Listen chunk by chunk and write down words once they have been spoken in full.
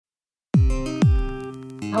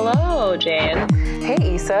Hello, Jan.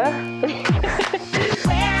 Hey, Issa.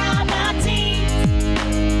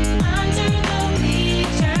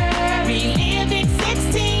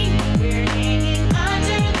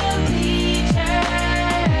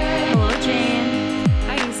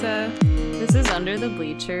 This is Under the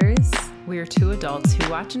Bleachers. We are two adults who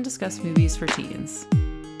watch and discuss movies for teens.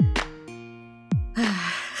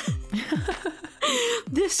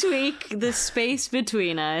 This week, the space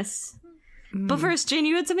between us. But first, Jane,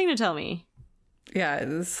 you had something to tell me. Yeah, it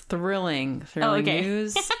was thrilling okay.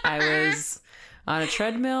 news. I was on a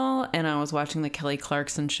treadmill and I was watching the Kelly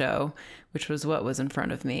Clarkson show, which was what was in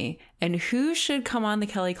front of me. And who should come on the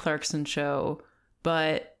Kelly Clarkson show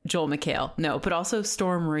but Joel McHale? No, but also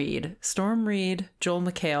Storm Reed. Storm Reed, Joel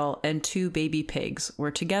McHale, and two baby pigs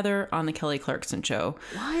were together on the Kelly Clarkson show.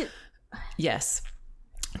 What? Yes.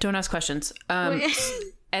 Don't ask questions.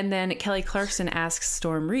 And then Kelly Clarkson asks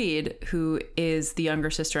Storm Reed, who is the younger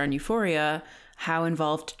sister on Euphoria, how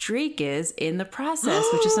involved Drake is in the process,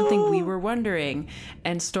 which is something we were wondering.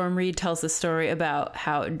 And Storm Reed tells the story about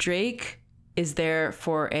how Drake is there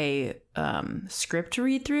for a script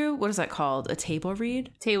read through. What is that called? A table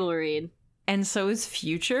read? Table read. And so is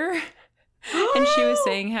Future. And she was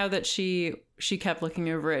saying how that she kept looking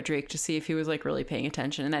over at Drake to see if he was like really paying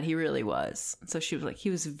attention, and that he really was. So she was like, he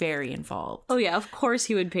was very involved. Oh yeah, of course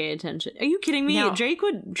he would pay attention. Are you kidding me? Now,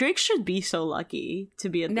 Drake should be so lucky to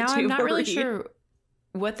be at the now table I'm not really read. sure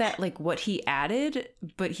what he added,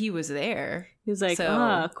 but he was there. He was like,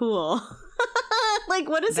 so, cool. Like,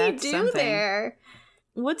 what does he do something. there?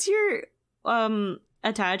 What's your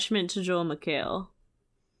attachment to Joel McHale?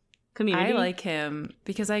 Community? I like him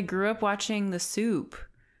because I grew up watching The Soup.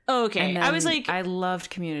 Oh, okay. I was like, I loved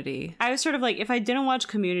Community. I was sort of like, if I didn't watch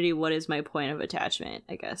Community, what is my point of attachment,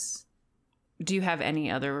 I guess? Do you have any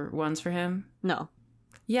other ones for him? No.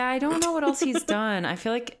 Yeah, I don't know what else he's done. I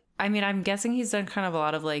feel like, I mean, I'm guessing he's done kind of a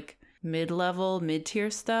lot of like mid-level, mid-tier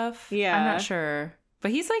stuff. Yeah. I'm not sure.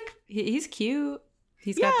 But he's like, he's cute.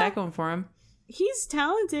 He's got that going for him. He's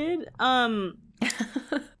talented.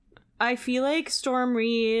 I feel like Storm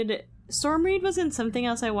Reed was in something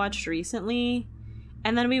else I watched recently.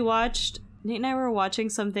 And then Nate and I were watching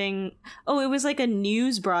something. Oh, it was like a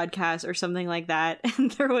news broadcast or something like that. And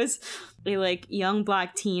there was a like young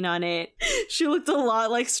black teen on it. She looked a lot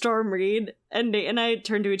like Storm Reed. And Nate and I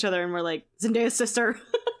turned to each other and were like, Zendaya's sister.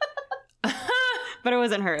 But it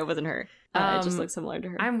wasn't her. It just looked similar to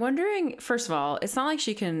her. I'm wondering, first of all, it's not like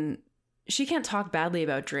she can't talk badly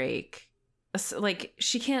about Drake. Like,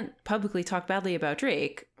 she can't publicly talk badly about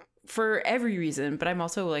Drake for every reason, but I'm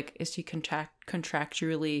also like, is she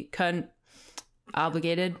contractually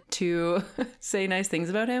obligated to say nice things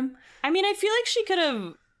about him? I mean, I feel like she could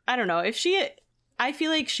have, I don't know, I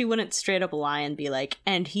feel like she wouldn't straight up lie and be like,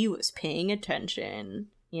 and he was paying attention,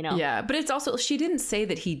 you know? Yeah, but it's also, she didn't say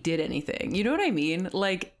that he did anything. You know what I mean?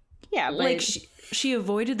 Like, yeah, but like she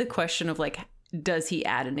avoided the question of like, does he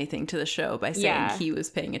add anything to the show by saying he was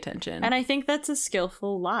paying attention? And I think that's a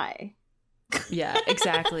skillful lie. Yeah,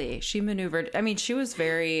 exactly. She maneuvered. I mean, she was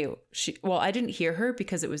well, I didn't hear her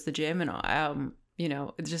because it was the gym and you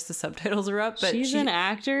know, just the subtitles are up, but she's an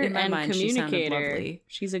actor and communicator.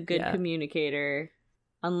 She's a good Yeah. communicator,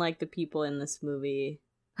 unlike the people in this movie.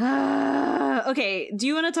 Okay, do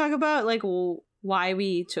you want to talk about like why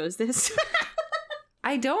we chose this?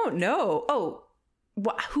 I don't know. Oh,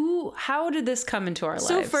 how did this come into our lives?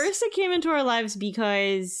 So first it came into our lives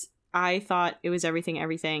because I thought it was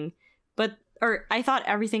everything, or I thought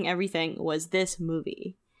everything was this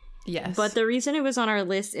movie. Yes. But the reason it was on our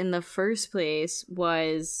list in the first place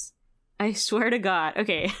was, I swear to God,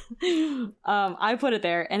 okay, I put it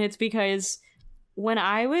there, and it's because when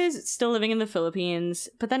I was still living in the Philippines,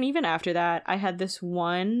 but then even after that, I had this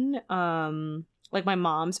one, like my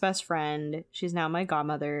mom's best friend, she's now my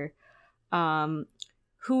godmother,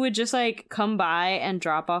 who would just like come by and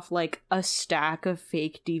drop off like a stack of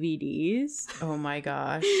fake DVDs. Oh my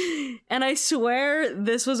gosh. And I swear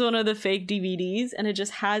this was one of the fake DVDs, and it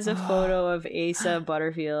just has a photo of Asa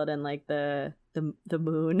Butterfield and like the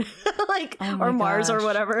moon, like, or Mars or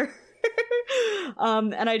whatever.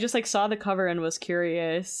 And I just like saw the cover and was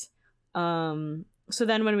curious. So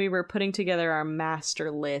then when we were putting together our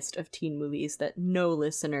master list of teen movies that no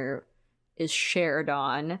listener is shared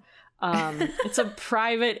on, it's a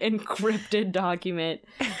private encrypted document.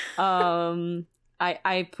 I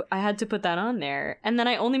had to put that on there, and then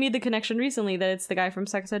I only made the connection recently that it's the guy from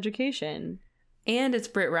Sex Education, and it's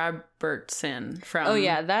Britt Robertson from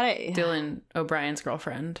Dylan O'Brien's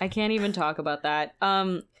girlfriend. I can't even talk about that.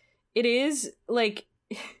 It is like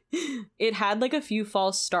it had like a few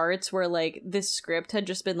false starts where like this script had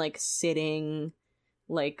just been like sitting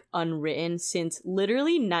like unwritten since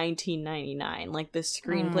literally 1999. Like the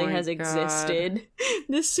screenplay has existed.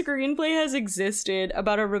 This screenplay has existed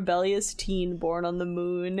about a rebellious teen born on the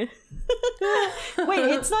moon. Wait,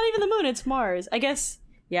 it's not even the moon, it's Mars. I guess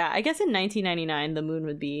in 1999 the moon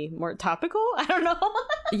would be more topical. I don't know.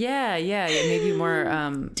 yeah, maybe more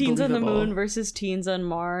teens believable. on the moon versus teens on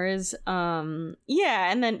Mars.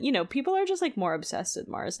 Yeah, and then, you know, people are just like more obsessed with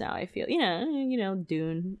Mars now, I feel. You know,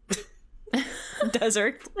 Dune.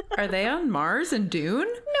 Desert. Are they on Mars and Dune?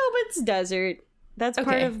 No, but it's desert. That's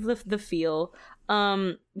part of the feel.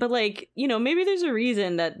 But like, you know, maybe there's a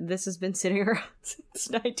reason that this has been sitting around since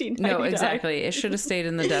 1999. No, exactly. It should have stayed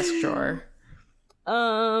in the desk drawer.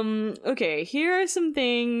 Okay, here are some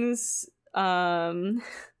things that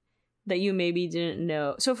you maybe didn't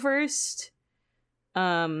know. So first,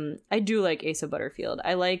 I do like Asa Butterfield.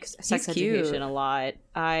 I like Sex Education a lot.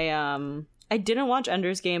 I didn't watch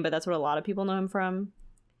Ender's Game, but that's what a lot of people know him from.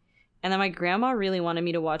 And then my grandma really wanted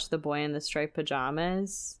me to watch The Boy in the Striped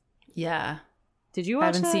Pajamas. Yeah. Did you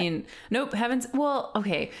watch that? Nope, haven't. Well,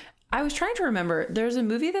 okay. I was trying to remember. There's a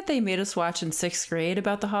movie that they made us watch in 6th grade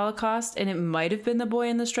about the Holocaust, and it might have been The Boy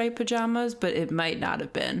in the Striped Pajamas, but it might not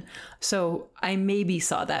have been. So I maybe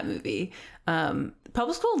saw that movie.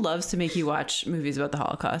 Public school loves to make you watch movies about the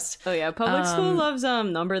Holocaust. Oh yeah, public school loves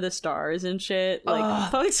Number the Stars and shit. Like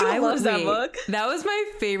public school loves that book. That was my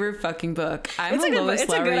favorite fucking book. I'm a Lois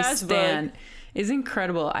Lowry stan. It's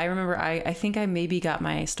incredible. I remember I think I maybe got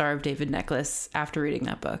my Star of David necklace after reading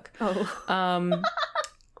that book. Oh.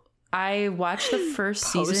 I watched the first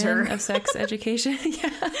season of Sex Education.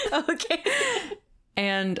 Yeah. Okay.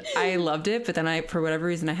 And I loved it, but then for whatever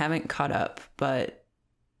reason I haven't caught up. But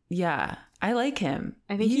yeah, I like him.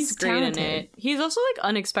 I think he's great talented in it. He's also like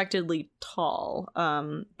unexpectedly tall,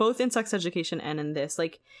 both in Sex Education and in this.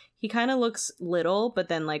 Like he kind of looks little, but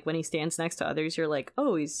then like when he stands next to others, you're like,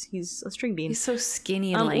 oh, he's a string bean. He's so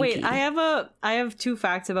skinny and lanky. Wait, I have 2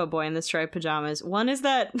 facts about Boy in the Striped Pajamas. One is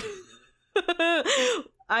that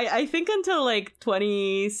I think until like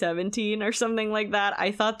 2017 or something like that,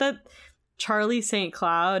 I thought that Charlie St.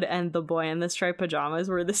 Cloud and The Boy in the Striped Pajamas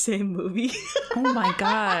were the same movie. Oh my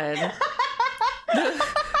god.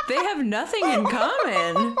 They have nothing in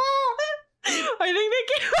common. I think they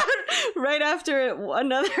came out right after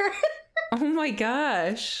another. Oh my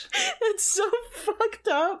gosh. It's so fucked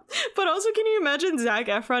up. But also, can you imagine Zac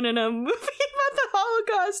Efron in a movie about the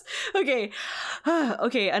Holocaust? Okay.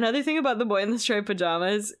 Okay, another thing about The Boy in the Striped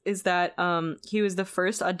Pajamas is that he was the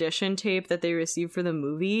first audition tape that they received for the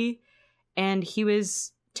movie, and he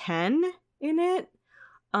was 10 in it.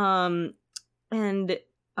 And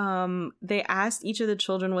they asked each of the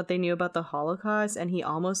children what they knew about the Holocaust, and he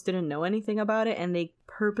almost didn't know anything about it, and they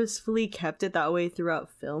purposefully kept it that way throughout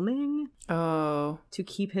filming. Oh. To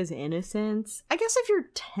keep his innocence. I guess if you're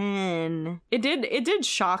 10, it did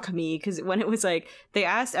shock me, because when it was like, they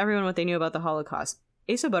asked everyone what they knew about the Holocaust,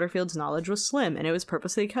 Asa Butterfield's knowledge was slim, and it was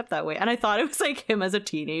purposely kept that way. And I thought it was like him as a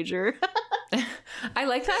teenager. I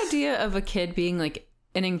like the idea of a kid being like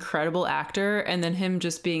an incredible actor, and then him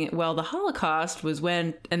just being, well, the Holocaust was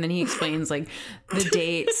when, and then he explains like the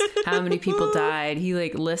dates, how many people died. He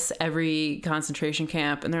like lists every concentration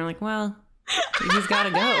camp, and they're like, well, he's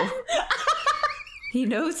gotta go. He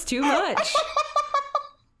knows too much.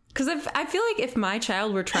 Because I feel like if my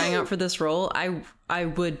child were trying out for this role, I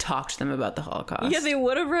would talk to them about the Holocaust. Yeah, they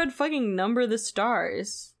would have read fucking Number the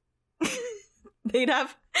Stars.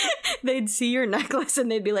 They'd see your necklace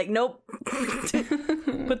and they'd be like, nope.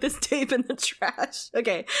 Put this tape in the trash.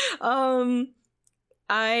 Okay.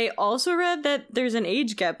 I also read that there's an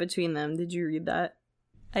age gap between them. Did you read that?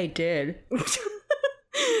 I did.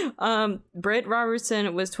 Britt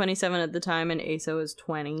Robertson was 27 at the time and Asa was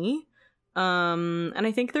 20. And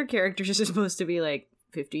I think their characters are supposed to be like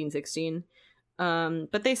 15, 16.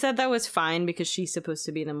 But they said that was fine because she's supposed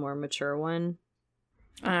to be the more mature one.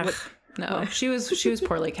 No, she was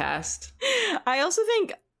poorly cast. I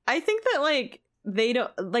think that like they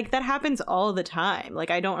don't like that happens all the time.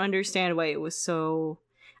 Like I don't understand why it was so.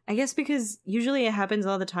 I guess because usually it happens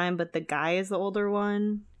all the time, but the guy is the older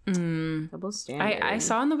one. Double standard. I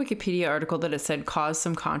saw in the Wikipedia article that it said caused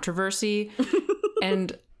some controversy,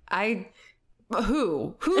 and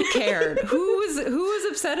who cared? who was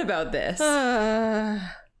upset about this?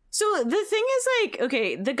 So the thing is, like,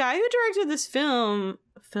 okay, the guy who directed this film,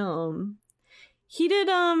 he did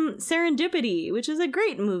Serendipity, which is a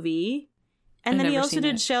great movie, and then he also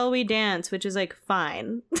did Shall We Dance, which is like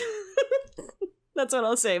fine. That's what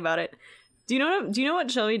I'll say about it. Do you know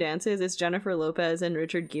what Shall We Dance is? It's Jennifer Lopez and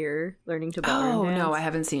Richard Gere learning to ballroom dance. Oh no, I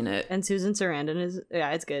haven't seen it. And Susan Sarandon is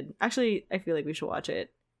it's good. Actually, I feel like we should watch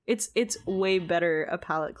it. It's way better a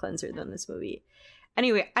palate cleanser than this movie.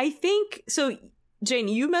 Anyway, I think so. Jane,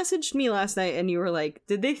 you messaged me last night and you were like,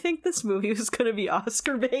 did they think this movie was going to be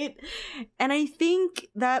Oscar bait? And I think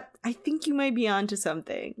you might be onto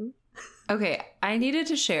something. Okay, I needed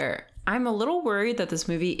to share. I'm a little worried that this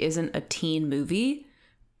movie isn't a teen movie,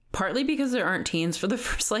 partly because there aren't teens for the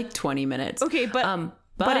first like 20 minutes. Okay, but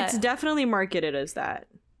it's definitely marketed as that.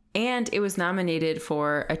 And it was nominated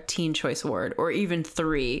for a Teen Choice Award, or even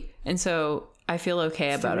 3. And so I feel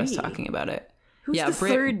okay about us talking about it. Who's the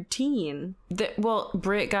third teen?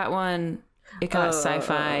 Brit got one. It got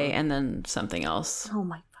sci-fi and then something else. Oh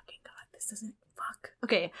my fucking god, this doesn't fuck.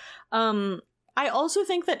 Okay. I also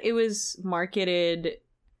think that it was marketed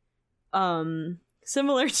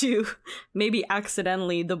similar to maybe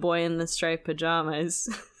accidentally The Boy in the Striped Pajamas.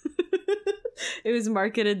 It was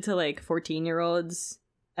marketed to like 14-year-olds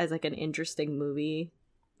as like an interesting movie.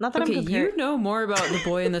 Not that you know more about The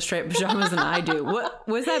Boy in the Striped Pajamas than I do. What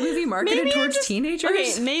was that movie marketed towards teenagers?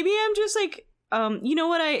 Okay, maybe I'm just like you know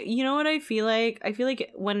what I feel like? I feel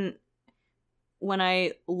like when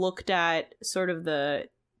I looked at sort of the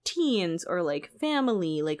teens or like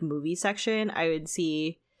family like movie section, I would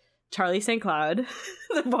see Charlie St. Cloud,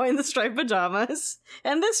 The Boy in the Striped Pajamas,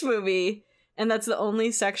 and this movie, and that's the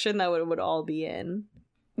only section that would all be in.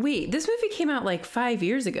 Wait, this movie came out like 5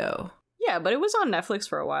 years ago. Yeah, but it was on Netflix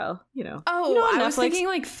for a while, you know. Oh, you know, I was thinking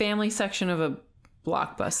like family section of a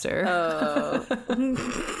Blockbuster. Oh.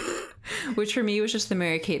 Which for me was just the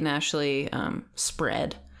Mary-Kate and Ashley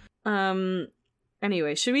spread.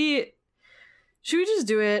 Anyway, should we just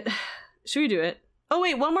do it? Should we do it? Oh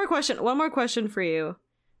wait, one more question for you.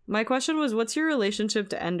 My question was, what's your relationship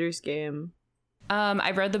to Ender's Game?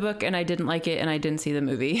 I read the book and I didn't like it and I didn't see the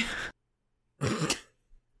movie.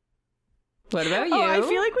 What about you? Oh, I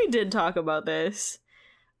feel like we did talk about this.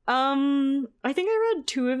 I think I read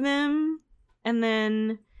 2 of them, and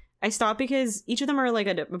then I stopped because each of them are like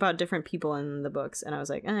about different people in the books, and I was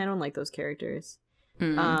like, I don't like those characters.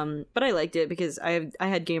 Mm-hmm. But I liked it because I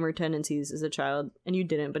had gamer tendencies as a child, and you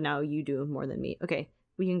didn't, but now you do more than me. Okay,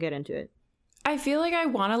 we can get into it. I feel like I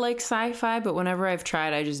want to like sci-fi, but whenever I've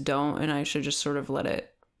tried, I just don't, and I should just sort of let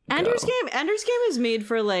it go. Ender's Game is made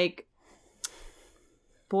for like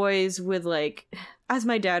boys with like, as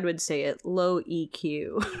my dad would say it, low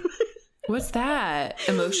EQ. What's that?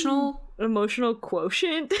 Emotional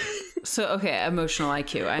quotient. So okay, emotional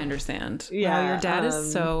IQ, I understand. Yeah, wow, your dad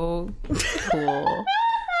is so cool.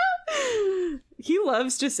 He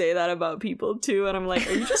loves to say that about people too, and I'm like,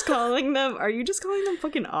 are you just calling them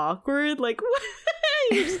fucking awkward? Like, what?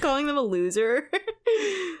 You're just calling them a loser?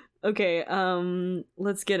 Okay,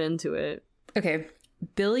 let's get into it. Okay.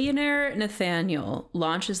 Billionaire Nathaniel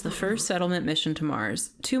launches the first settlement mission to Mars.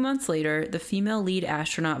 2 months later, the female lead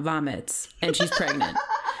astronaut vomits, and she's pregnant.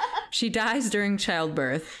 She dies during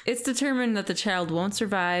childbirth. It's determined that the child won't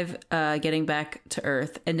survive getting back to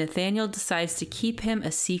Earth, and Nathaniel decides to keep him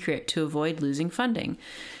a secret to avoid losing funding.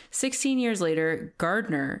 16 years later,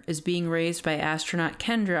 Gardner is being raised by astronaut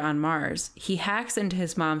Kendra on Mars. He hacks into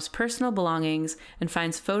his mom's personal belongings and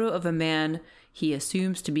finds a photo of a man he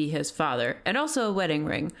assumes to be his father, and also a wedding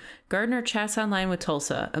ring. Gardner chats online with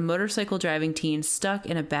Tulsa, a motorcycle driving teen stuck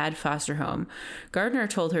in a bad foster home. Gardner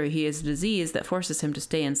told her he has a disease that forces him to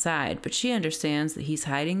stay inside, but she understands that he's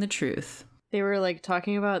hiding the truth. They were like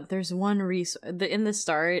talking about there's one resource in the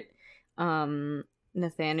start.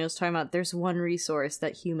 Nathaniel's talking about there's one resource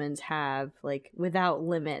that humans have like without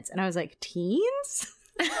limits, and I was like, teens?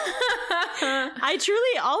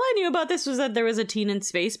 All I knew about this was that there was a teen in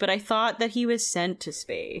space, but I thought that he was sent to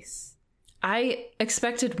space. I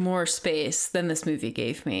expected more space than this movie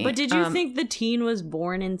gave me. But did you think the teen was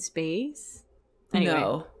born in space? Anyway.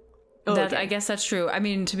 No. Okay. I guess that's true. I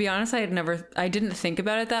mean, to be honest, I didn't think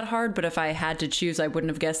about it that hard, but if I had to choose, I wouldn't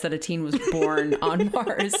have guessed that a teen was born on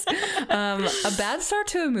Mars. A bad start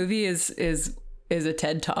to a movie is a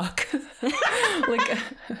TED Talk. Like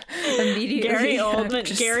immediately.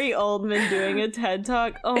 Gary Oldman doing a TED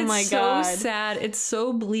Talk. Oh my god. It's so sad. It's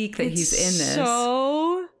so bleak that he's in this.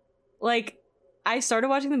 So like I started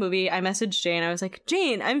watching the movie. I messaged Jane. I was like,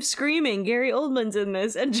 Jane, I'm screaming. Gary Oldman's in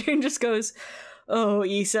this. And Jane just goes, oh,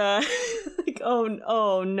 Issa. Like,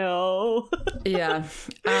 oh no. Yeah.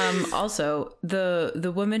 Also,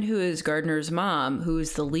 the woman who is Gardner's mom, who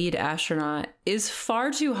is the lead astronaut, is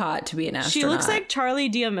far too hot to be an astronaut. She looks like Charlie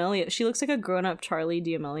D'Amelio. She looks like a grown-up Charlie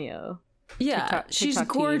D'Amelio. Yeah, she's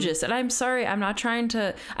gorgeous. And I'm sorry, I'm not trying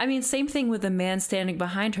to... I mean, same thing with the man standing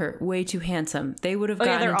behind her. Way too handsome. They would have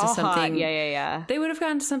gotten into something... Hot. Yeah. They would have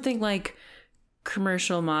gotten to something like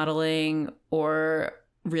commercial modeling or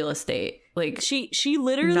real estate. Like she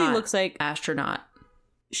literally looks like... astronaut.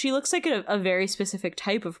 she looks like a very specific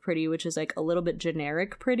type of pretty, which is like a little bit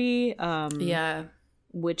generic pretty. Yeah.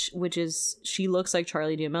 Which is, she looks like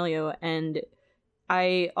Charli D'Amelio. And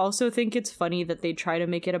I also think it's funny that they try to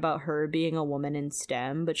make it about her being a woman in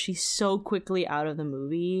STEM, but she's so quickly out of the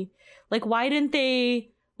movie. Like, why didn't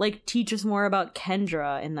they like teach us more about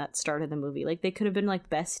Kendra in that start of the movie? Like, they could have been like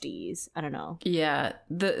besties. I don't know. Yeah,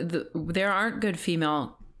 there aren't good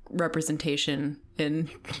female representation in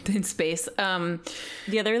space. The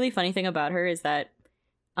other really funny thing about her is that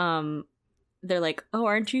they're like, "Oh,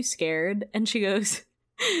 aren't you scared?" And she goes,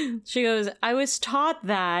 "I was taught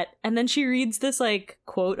that." And then she reads this like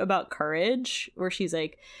quote about courage where she's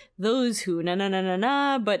like, "Those who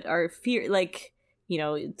na but are fear, like, you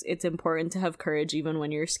know, it's important to have courage even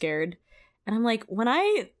when you're scared." And I'm like, when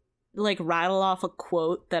I like rattle off a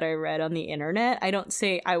quote that I read on the internet, I don't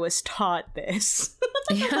say I was taught this.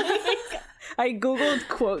 Like, I googled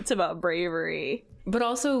quotes about bravery. But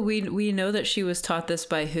also we know that she was taught this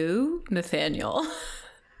by who? Nathaniel.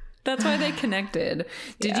 That's why they connected.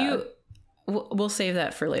 Did you? We'll save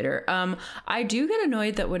that for later. I do get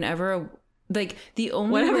annoyed that whenever like the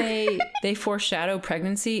only way they foreshadow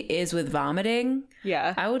pregnancy is with vomiting.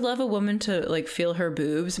 Yeah. I would love a woman to like feel her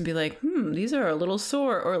boobs and be like, these are a little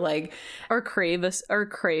sore, or crave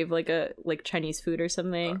like a Chinese food or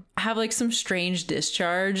something. Have like some strange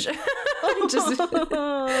discharge. Just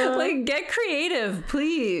like get creative,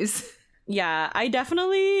 please. Yeah, I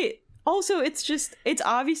definitely also it's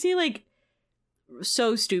obviously like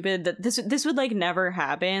so stupid that this would like never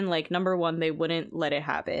happen. Like, number one, they wouldn't let it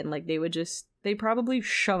happen. Like, they probably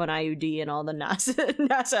shove an IUD in all the NASA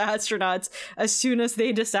astronauts as soon as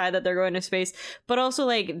they decide that they're going to space. But also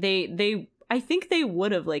like I think they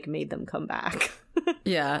would have like made them come back.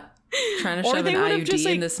 Yeah, trying to shove an IUD just,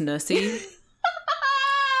 like, in this nussy.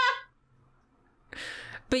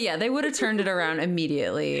 But yeah, they would have turned it around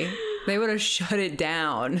immediately. They would have shut it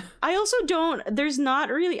down. I also don't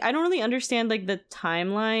really understand like the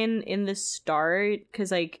timeline in the start, because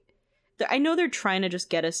like I know they're trying to just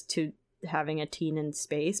get us to having a teen in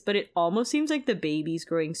space, but it almost seems like the baby's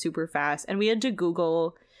growing super fast. And we had to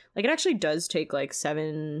Google, like, it actually does take like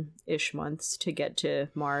 7-ish months to get to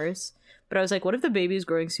Mars. But I was like, what if the baby's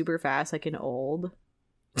growing super fast, like an old?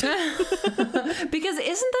 Because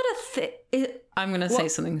isn't that a thing? I'm gonna say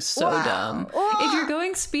something so dumb. If you're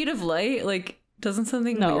going speed of light, like, doesn't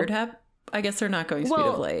something weird happen? I guess they're not going speed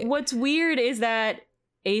of light. What's weird is that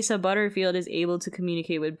Asa Butterfield is able to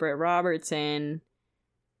communicate with Britt Robertson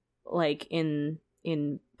like in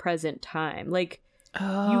present time. Like,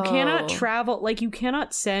 you cannot travel, like, you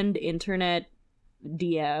cannot send internet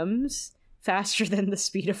DMs faster than the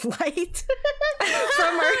speed of light.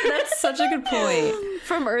 From Earth. That's such a good point.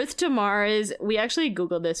 From Earth to Mars, we actually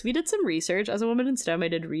Googled this. We did some research. As a woman in STEM, I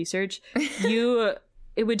did research.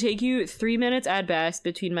 It would take you 3 minutes at best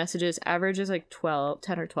between messages. Average is like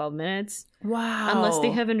 10 or 12 minutes. Wow. Unless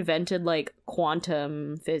they have invented like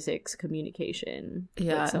quantum physics communication.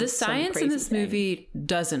 Yeah. The science in this movie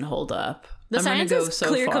doesn't hold up. The science is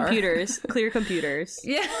clear computers. Clear computers.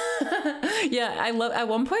 Yeah. Yeah. I love, at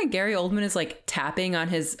one point, Gary Oldman is like tapping on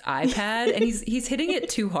his iPad and he's hitting it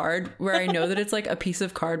too hard, where I know that it's like a piece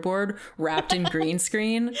of cardboard wrapped in green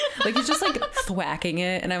screen. Like, he's just like thwacking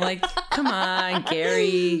it. And I'm like, come on,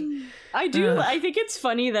 Gary. I do. I think it's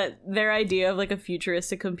funny that their idea of like a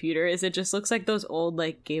futuristic computer is it just looks like those old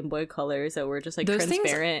like Game Boy Colors that were just like those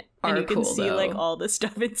transparent and you can cool, see like all the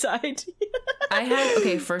stuff inside.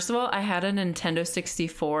 First of all, I had a Nintendo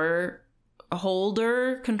 64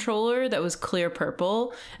 holder controller that was clear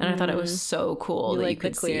purple, and I thought it was so cool that you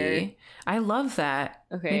could see. I love that.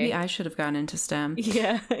 Okay, maybe I should have gone into STEM.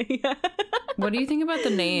 Yeah. What do you think about the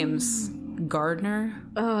names? Gardner?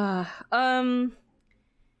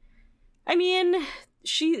 I mean,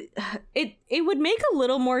 it would make a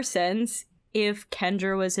little more sense if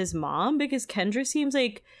Kendra was his mom, because Kendra seems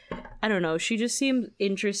like, I don't know, she just seems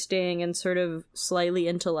interesting and sort of slightly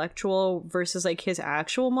intellectual, versus like his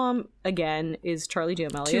actual mom, again, is Charli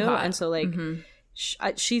D'Amelio. And so like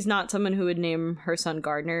she's not someone who would name her son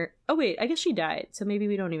Gardner. Oh wait, I guess she died, so maybe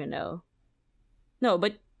we don't even know. No,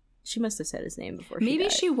 but she must have said his name before she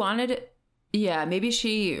died. She wanted it. Yeah, maybe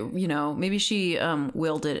she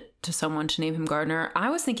willed it to someone to name him Gardner. I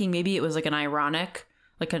was thinking maybe it was like an ironic,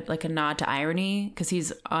 like a nod to irony, because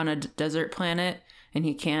he's on a desert planet and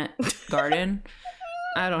he can't garden.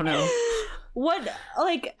 I don't know.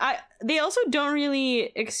 They also don't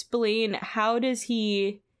really explain, how does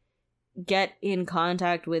he get in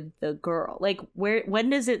contact with the girl? Like, when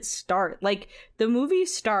does it start? Like, the movie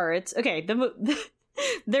starts, okay,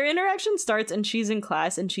 their interaction starts and she's in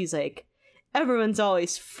class and she's like, everyone's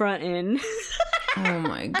always frontin'. Oh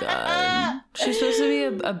my god. She's supposed to be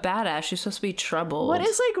a badass. She's supposed to be troubled. What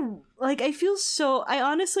is like I feel so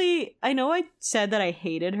I know I said that I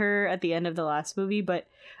hated her at the end of the last movie, but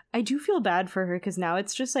I do feel bad for her because now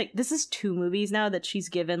it's just like, this is 2 movies now that she's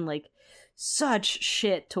given like such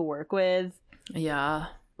shit to work with. Yeah.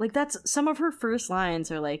 Like that's some of her first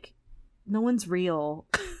lines are like, no one's real.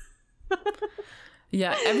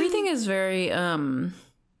 Yeah, everything is very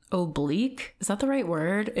oblique. Is that the right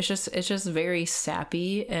word? It's just very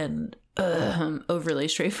sappy and overly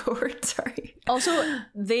straightforward. Sorry. Also,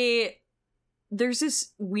 there's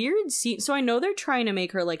this weird scene. So I know they're trying to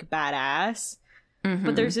make her like badass,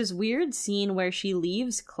 but there's this weird scene where she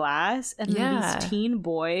leaves class and then these teen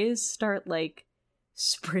boys start like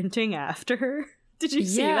sprinting after her. Did you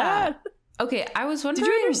see that? Okay, I was wondering.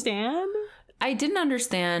 Did you understand? I didn't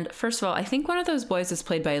understand. First of all, I think one of those boys is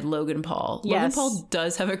played by Logan Paul. Yes. Logan Paul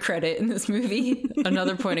does have a credit in this movie.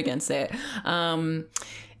 Another point against it. And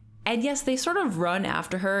yes, they sort of run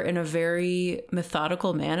after her in a very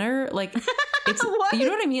methodical manner. Like, it's you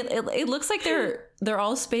know what I mean? It looks like they're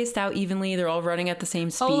all spaced out evenly. They're all running at the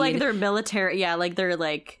same speed. Oh, like they're military. Yeah, like they're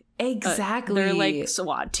like exactly. They're like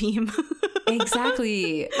SWAT team.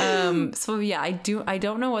 Exactly. So yeah, I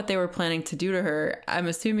don't know what they were planning to do to her. I'm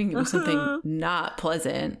assuming it was something not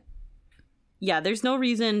pleasant. Yeah, there's no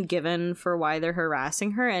reason given for why they're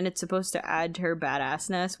harassing her, and it's supposed to add to her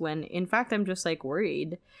badassness when in fact I'm just like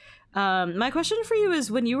worried. My question for you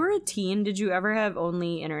is, when you were a teen, did you ever have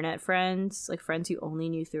only internet friends, like friends you only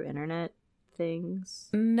knew through internet things?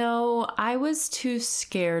 No, I was too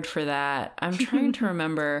scared for that. I'm trying to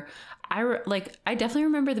remember. I definitely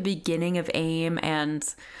remember the beginning of AIM, and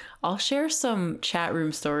I'll share some chat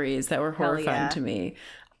room stories that were horrifying to me.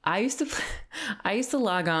 I used to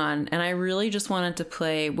log on, and I really just wanted to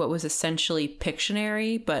play what was essentially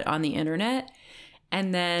Pictionary, but on the internet.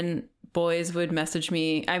 And then boys would message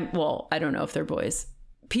me. I don't know if they're boys.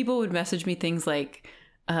 People would message me things like,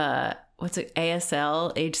 what's it?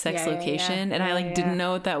 ASL, age, sex, location. And I didn't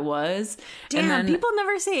know what that was. Damn, and then, people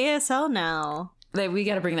never say ASL now. Like, we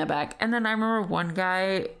got to bring that back. And then I remember one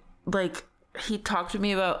guy, like, he talked to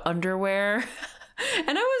me about underwear,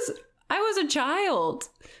 and I was a child.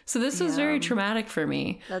 So this was very traumatic for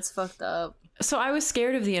me. That's fucked up. So I was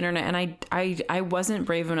scared of the internet, and I wasn't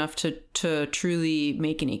brave enough to truly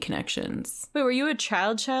make any connections. Wait, were you a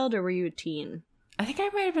child or were you a teen? I think I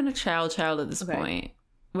might have been a child at this point.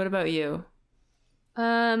 What about you?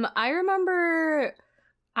 I remember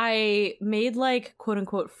I made like quote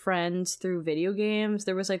unquote friends through video games.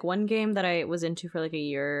 There was like one game that I was into for like a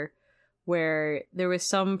year where there was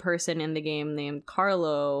some person in the game named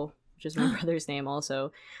Carlo, which is my brother's name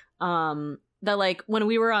also, that like when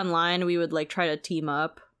we were online we would like try to team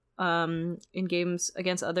up in games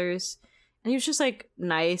against others, and he was just like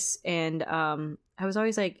nice, and I was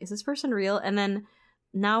always like, is this person real? And then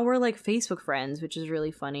now we're like Facebook friends, which is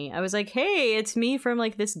really funny. I was like, hey, it's me from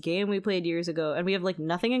like this game we played years ago, and we have like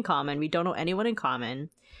nothing in common. We don't know anyone in common.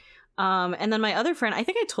 And then my other friend, I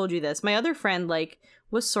think I told you this, my other friend like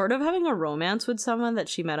was sort of having a romance with someone that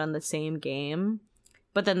she met on the same game,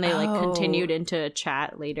 but then they like continued into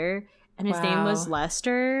chat later, and his name was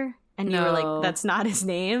Lester, and you were like, that's not his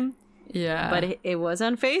name. Yeah, but it was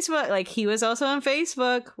on Facebook. Like, he was also on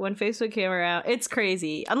Facebook when Facebook came around. It's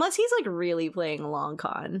crazy, unless he's like really playing long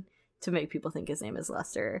con to make people think his name is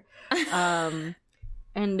Lester. And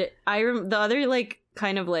the other like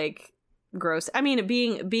kind of like gross, I mean,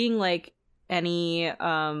 being like any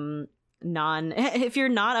if you're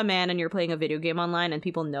not a man and you're playing a video game online and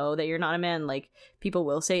people know that you're not a man, like people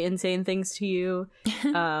will say insane things to you.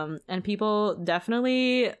 And people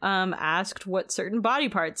definitely asked what certain body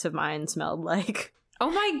parts of mine smelled like.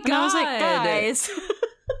 Oh my god. And I was like, guys.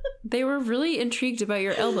 They were really intrigued about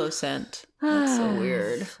your elbow scent. That's so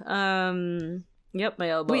weird. Yep, my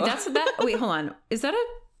elbow. Wait, wait, hold on. Is that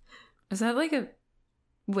like a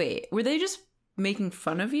wait, were they just making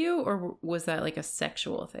fun of you, or was that like a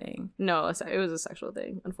sexual thing? No, it was a sexual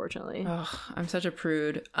thing, unfortunately. Oh, I'm such a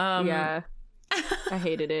prude. Yeah. I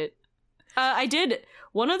hated it. I did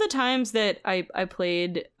one of the times that I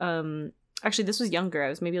played, actually this was younger, I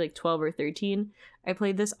was maybe like 12 or 13. I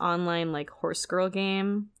played this online like horse girl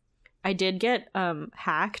game. I did get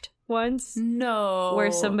hacked once. No.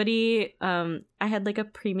 Where somebody I had like a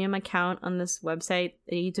premium account on this website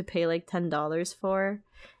that you had to pay like $10 for.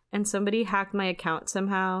 And somebody hacked my account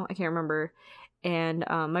somehow. I can't remember. And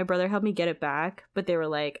my brother helped me get it back. But they were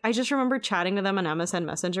like, I just remember chatting with them on MSN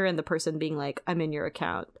Messenger and the person being like, I'm in your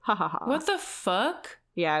account. Ha ha ha. What the fuck?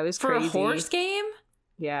 Yeah, it was for crazy. A horse game?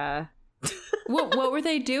 Yeah. What were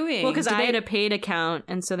they doing? Well, because I had a paid account,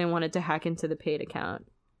 and so they wanted to hack into the paid account.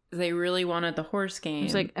 They really wanted the horse game.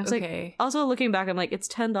 I was like, also looking back, I'm like, it's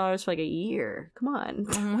 $10 for like a year. Come on.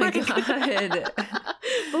 Oh my God.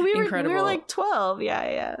 But we were like 12.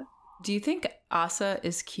 Yeah. Do you think Asa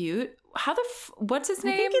is cute? How what's his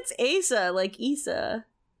name? I think it's Asa, like Issa.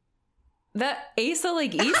 That Asa,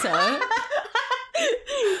 like Issa?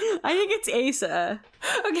 I think it's Asa.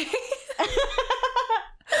 Okay.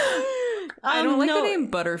 I don't like the name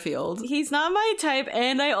Butterfield. He's not my type,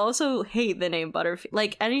 and I also hate the name Butterfield.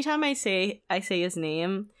 Like, anytime I say his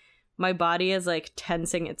name, my body is like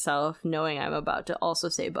tensing itself, knowing I'm about to also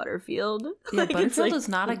say Butterfield. Yeah, like, Butterfield is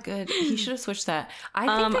not a good. He should have switched that. I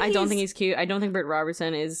don't think he's cute. I don't think Britt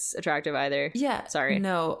Robertson is attractive either. Yeah, sorry.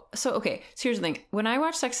 No. So okay. So here's the thing. When I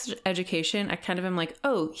watch Sex Education, I kind of am like,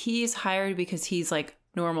 oh, he's hired because he's like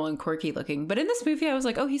normal and quirky looking. But in this movie, I was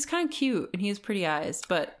like, oh, he's kind of cute and he has pretty eyes.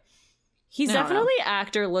 But he's definitely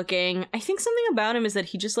actor looking. I think something about him is that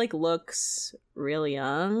he just like looks really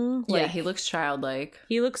young. Like, yeah, he looks childlike.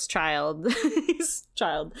 He looks He's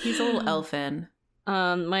child. He's a little elfin.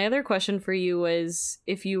 My other question for you was,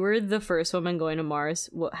 if you were the first woman going to Mars,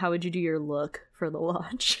 how would you do your look for the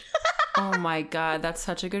launch? Oh my God, that's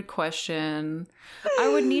such a good question. I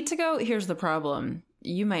would need to go. Here's the problem.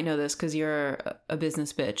 You might know this because you're a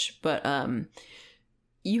business bitch, but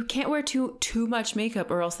you can't wear too much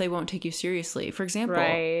makeup or else they won't take you seriously. For example,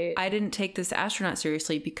 right. I didn't take this astronaut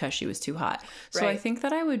seriously because she was too hot. So right. I think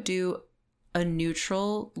that I would do a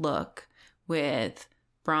neutral look with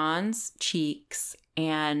bronze cheeks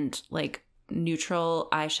and like neutral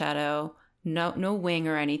eyeshadow, no wing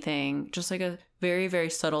or anything, just like a very,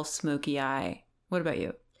 very subtle smoky eye. What about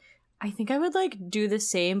you? I think I would like do the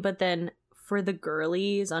same, but then for the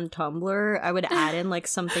girlies on Tumblr, I would add in like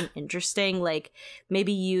something interesting, like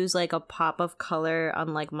maybe use like a pop of color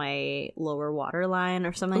on like my lower waterline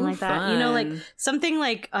or something like that. Fun. You know, like something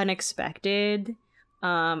like unexpected.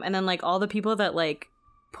 And then like all the people that like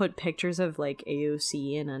put pictures of like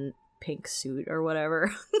AOC in a pink suit or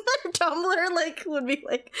whatever on Tumblr like would be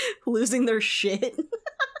like losing their shit.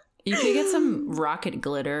 You could get some rocket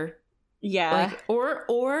glitter. Yeah. Like,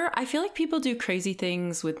 or I feel like people do crazy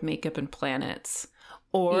things with makeup and planets.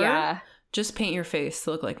 Or just paint your face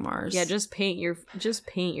to look like Mars. Yeah, just paint your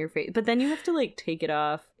face. But then you have to like take it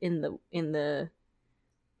off in the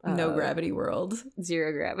no gravity world.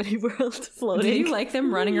 Zero gravity world floating. Do you like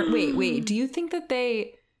them running wait, do you think that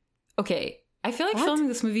they Okay, I feel like filming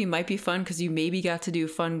this movie might be fun because you maybe got to do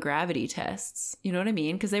fun gravity tests. You know what I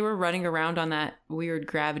mean? Because they were running around on that weird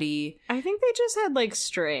gravity. I think they just had like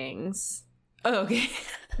strings. Oh, okay.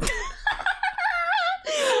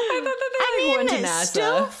 I thought that they went to NASA.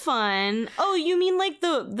 Still fun. Oh, you mean like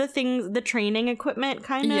the things, the training equipment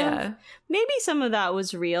kind of? Yeah. Maybe some of that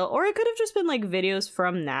was real. Or it could have just been like videos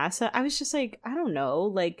from NASA. I was just like, I don't know.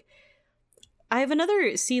 Like, I have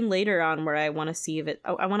another scene later on where I want to see if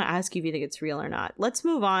I want to ask you if you think it's real or not. Let's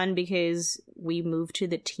move on because we move to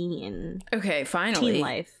the teen. Okay, finally. Teen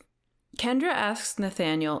life. Kendra asks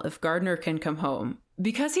Nathaniel if Gardner can come home.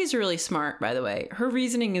 Because he's really smart, by the way. Her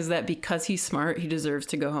reasoning is that because he's smart, he deserves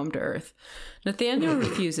to go home to Earth. Nathaniel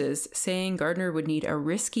refuses, saying Gardner would need a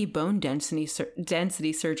risky bone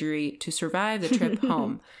density surgery to survive the trip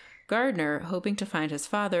home. Gardner, hoping to find his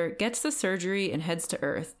father, gets the surgery and heads to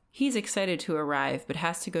Earth. He's excited to arrive, but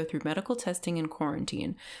has to go through medical testing and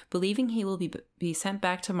quarantine. Believing he will be sent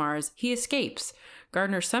back to Mars, he escapes.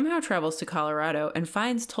 Gardner somehow travels to Colorado and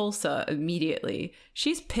finds Tulsa immediately.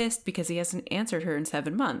 She's pissed because he hasn't answered her in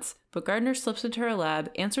 7 months, but Gardner slips into her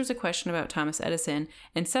lab, answers a question about Thomas Edison,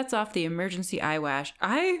 and sets off the emergency eye wash,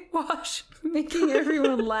 making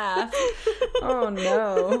everyone laugh. Oh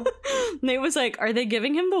no. Nate was like, are they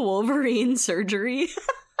giving him the Wolverine surgery?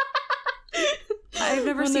 I've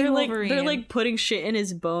never seen Wolverine. They're like putting shit in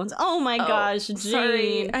his bones. Oh my gosh, Jane.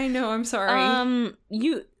 Sorry. I know, I'm sorry.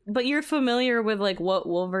 But you're familiar with like what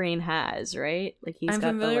Wolverine has, right? Like I'm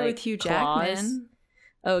familiar with Hugh Jackman.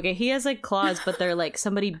 Okay, he has like claws, but they're like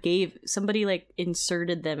somebody like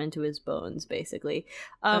inserted them into his bones, basically.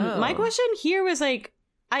 My question here was like,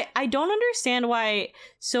 I don't understand why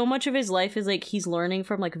so much of his life is like he's learning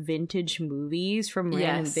from like vintage movies, from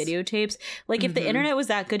random videotapes. Like if the internet was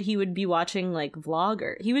that good, he would be watching like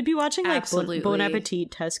Vlogger. He would be watching like Bon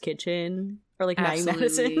Appetit Test Kitchen or like Maggie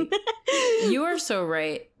Madison. You are so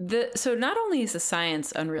right. So not only is the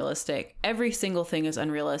science unrealistic, every single thing is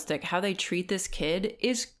unrealistic. How they treat this kid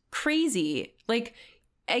is crazy. Like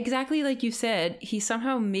exactly like you said, he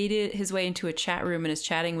somehow made it his way into a chat room and is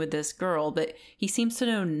chatting with this girl, but he seems to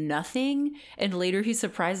know nothing. And later he's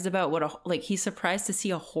surprised about he's surprised to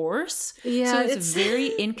see a horse. Yeah, so it's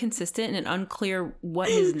very inconsistent and unclear what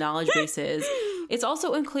his knowledge base is. It's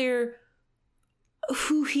also unclear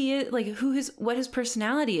who he is, like what his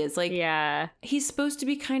personality is. Like, yeah, he's supposed to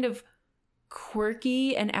be kind of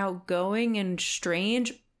quirky and outgoing and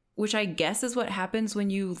strange, which I guess is what happens when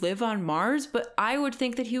you live on Mars, but I would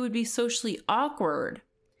think that he would be socially awkward.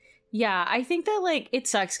 Yeah, I think that, like, it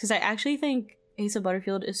sucks because I actually think Asa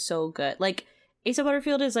Butterfield is so good. Like, Asa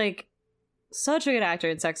Butterfield is, like, such a good actor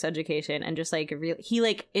in Sex Education, and just, like,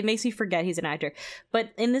 it makes me forget he's an actor.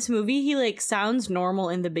 But in this movie, he, like, sounds normal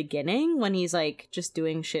in the beginning when he's, like, just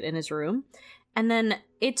doing shit in his room. And then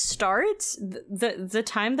it starts, the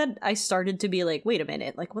time that I started to be like, wait a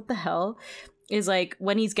minute, like, what the hell? Is like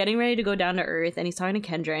when he's getting ready to go down to Earth and he's talking to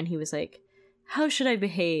Kendra and he was like, how should I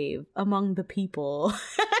behave among the people?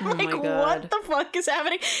 Oh like, my God. what the fuck is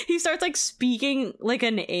happening? He starts like speaking like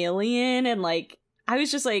an alien, and like I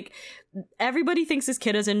was just like, everybody thinks this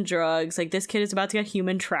kid is in drugs. Like, this kid is about to get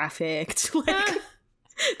human trafficked. Like,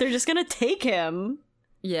 they're just gonna take him.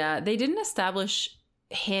 Yeah, they didn't establish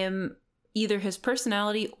him, either his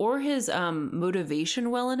personality or his motivation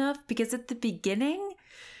well enough, because at the beginning,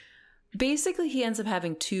 basically, he ends up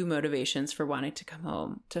having two motivations for wanting to come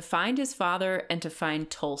home: to find his father and to find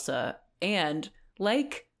Tulsa. And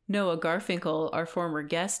like Noah Garfinkel, our former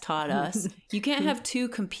guest, taught us, you can't have two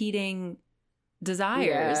competing desires.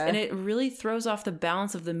 Yeah. And it really throws off the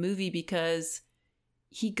balance of the movie because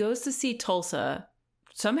he goes to see Tulsa.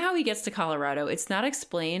 Somehow he gets to Colorado. It's not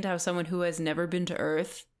explained how someone who has never been to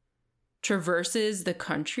Earth traverses the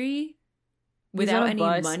country without any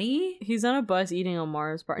money. He's on a bus eating a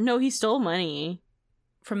Mars bar. No, he stole money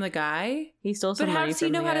from the guy. He stole some money. But how does he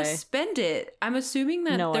know how to spend it? I'm assuming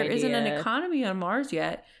that there idea. isn't an economy on Mars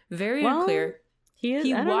yet. Very unclear.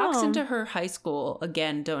 He walks into her high school.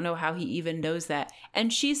 Again, don't know how he even knows that.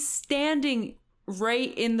 And she's standing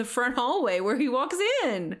right in the front hallway where he walks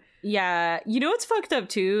in. Yeah. You know what's fucked up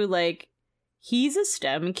too? Like, he's a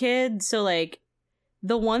STEM kid, so like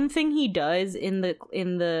the one thing he does in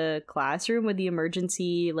the classroom with the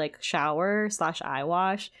emergency like shower / eye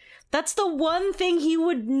wash, that's the one thing he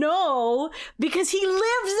would know because he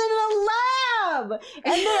lives in a lab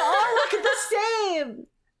and they all look the same.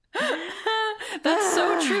 That's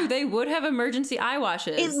so true. They would have emergency eye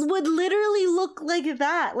washes. It would literally look like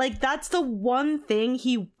that. Like, that's the one thing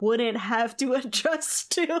he wouldn't have to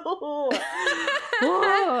adjust to. Oh.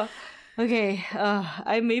 Okay,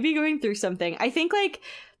 I may be going through something. I think, like,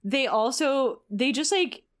 they just,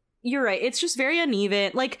 like, you're right, it's just very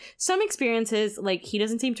uneven. Like, some experiences, like, he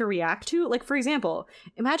doesn't seem to react to. Like, for example,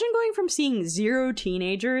 imagine going from seeing 0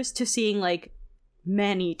 teenagers to seeing, like,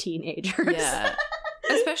 many teenagers. Yeah.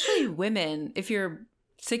 Especially women, if you're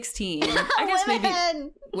 16. I guess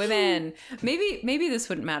maybe women. Maybe this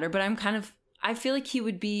wouldn't matter, but I feel like he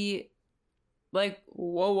would be like,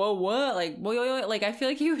 whoa, what? Like, whoa. Like, I feel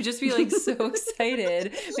like he would just be like so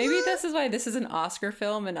excited. Maybe this is why this is an Oscar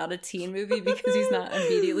film and not a teen movie, because he's not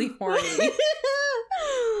immediately horny.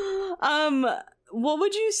 What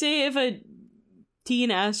would you say if a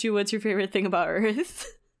teen asked you what's your favorite thing about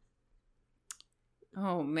Earth?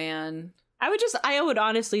 Oh man. I would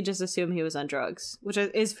honestly just assume he was on drugs, which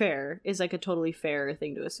is fair. Is like a totally fair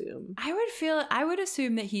thing to assume. I would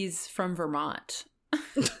assume that he's from Vermont.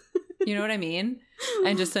 You know what I mean?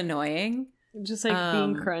 And just annoying. Just like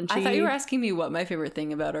being crunchy. I thought you were asking me what my favorite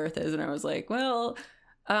thing about Earth is, and I was like, well,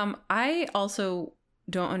 I also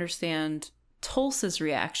don't understand Tulsa's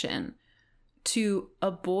reaction to a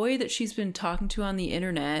boy that she's been talking to on the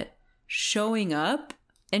internet showing up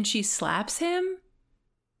and she slaps him.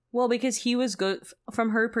 Well, because he was good. From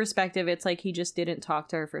her perspective, it's like he just didn't talk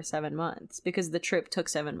to her for 7 months because the trip took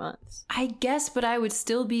 7 months. I guess, but I would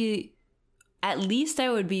still be, at least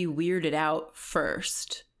I would be weirded out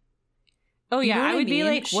first. Oh yeah, you know I would be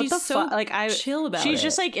like, what she's the so fuck? Like, chill about she's it.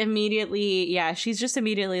 just like immediately, yeah, she's just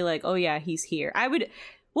immediately like, oh yeah, he's here.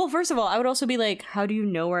 Well, first of all, I would also be like, how do you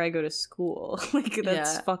know where I go to school? Like,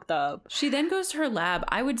 that's fucked up. She then goes to her lab.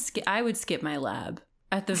 I would skip my lab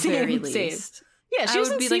at the very least. Same. Yeah, she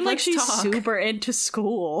doesn't seem like she's super into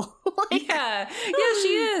school. Like, yeah, she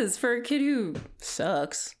is for a kid who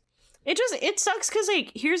sucks. It sucks because,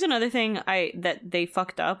 like, here's another thing that they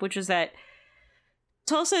fucked up, which is that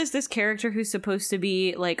Tulsa is this character who's supposed to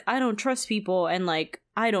be like, I don't trust people, and like,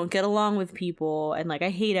 I don't get along with people, and like, I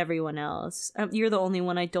hate everyone else. You're the only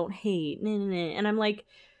one I don't hate. And I'm like,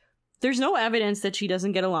 there's no evidence that she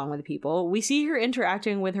doesn't get along with people. We see her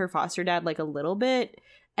interacting with her foster dad like a little bit,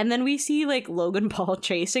 And then we see like Logan Paul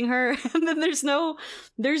chasing her, and then there's no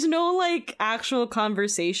like actual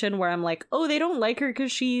conversation where I'm like, oh, they don't like her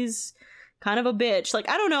because she's kind of a bitch. Like,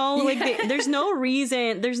 I don't know. Like, there's no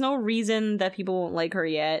reason that people won't like her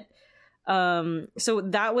yet. So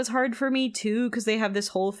that was hard for me too, because they have this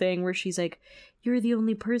whole thing where she's like, you're the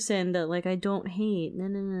only person that like I don't hate. Nah,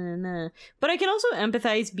 nah, nah, nah. But I can also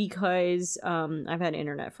empathize because I've had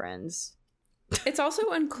internet friends. It's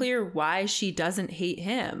also unclear why she doesn't hate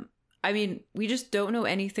him. I mean, we just don't know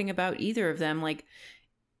anything about either of them. Like,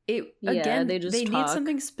 they need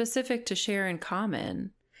something specific to share in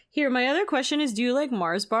common. Here, my other question is, do you like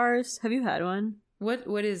Mars bars? Have you had one?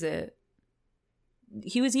 What is it?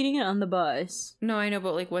 He was eating it on the bus. No, I know,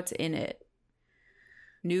 but like, what's in it?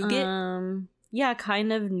 Nougat? Yeah,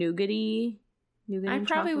 kind of nougaty. I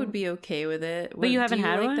probably would be okay with it. But you haven't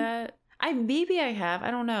had one? That? Maybe I have.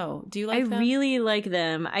 I don't know. Do you like them? I really like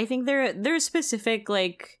them. I think they're specific,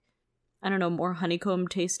 like, I don't know, more honeycomb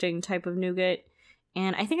tasting type of nougat.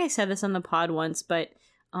 And I think I said this on the pod once, but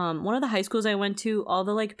one of the high schools I went to, all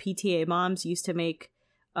the like PTA moms used to make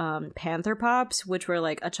Panther Pops, which were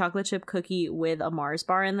like a chocolate chip cookie with a Mars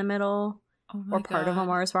bar in the middle. Or part of a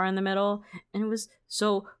Mars bar in the middle, and it was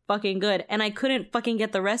so fucking good. And I couldn't fucking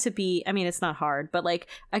get the recipe. I mean, it's not hard, but like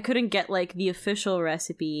I couldn't get like the official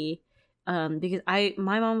recipe because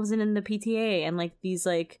my mom wasn't in the PTA, and like these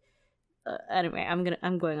like anyway,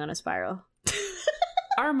 I'm going on a spiral.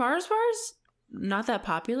 Are Mars bars not that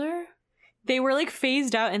popular? They were like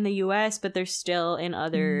phased out in the US, but they're still in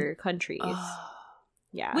other countries. Oh.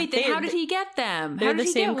 Yeah. Wait, then how did he get them? They're the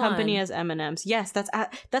same company as M&M's. Yes, that's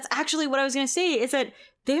actually what I was going to say, is that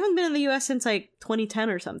they haven't been in the US since like 2010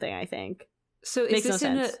 or something, I think. So is this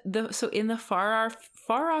in the far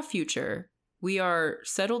off future, we are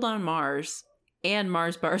settled on Mars and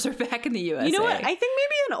Mars bars are back in the USA? You know what? I think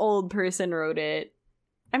maybe an old person wrote it.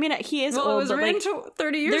 I mean, he is old. It was written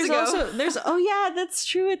 30 years ago. Oh yeah, that's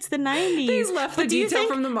true. It's the 90s. They left the detail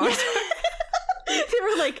from the Mars. They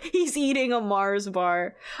were like, he's eating a Mars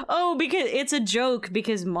bar. Oh, because it's a joke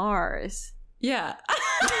because Mars. Yeah.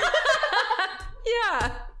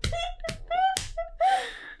 Yeah.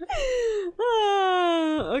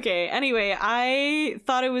 Okay, anyway, I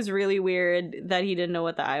thought it was really weird that he didn't know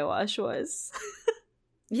what the eyewash was.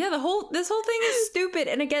 Yeah, this whole thing is stupid.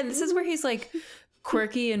 And again, this is where he's like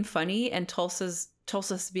quirky and funny, and Tulsa's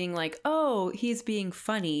being like, oh, he's being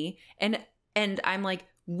funny. And I'm like,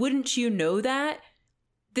 wouldn't you know that?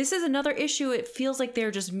 This is another issue. It feels like they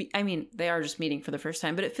are just meeting for the first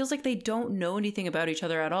time, but it feels like they don't know anything about each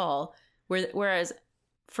other at all. Whereas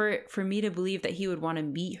for me to believe that he would want to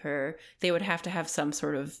meet her, they would have to have some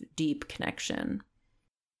sort of deep connection.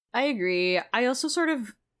 I agree. I also sort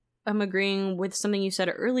of am agreeing with something you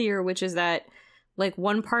said earlier, which is that like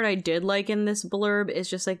one part I did like in this blurb is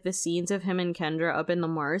just like the scenes of him and Kendra up in the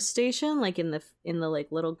Mars station, like in the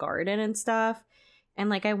like little garden and stuff. And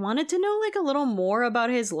like I wanted to know like a little more about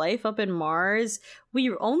his life up in Mars. We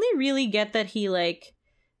only really get that he like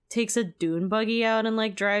takes a dune buggy out and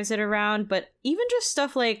like drives it around, but even just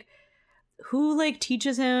stuff like who like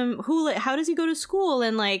teaches him, how does he go to school,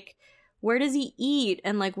 and like where does he eat,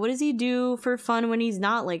 and like what does he do for fun when he's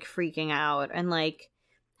not like freaking out, and like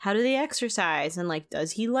how do they exercise, and like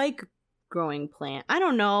does he like growing plant? I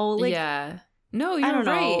don't know. Like, yeah. No, you're I don't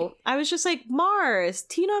right. know. I was just like, Mars,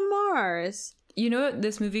 teen on Mars. You know what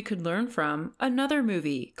this movie could learn from? Another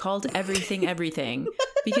movie called Everything Everything.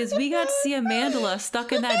 Because we got to see Amandla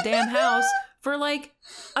stuck in that damn house for like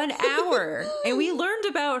an hour. And we learned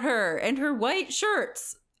about her and her white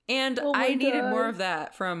shirts. And I needed more of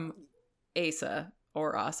that from Asa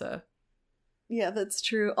or Asa. Yeah, that's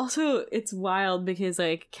true. Also, it's wild because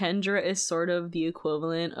like Kendra is sort of the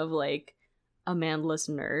equivalent of like Amandla's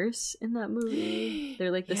nurse in that movie.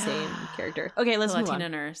 They're like the same character. Okay, let's move on. Latina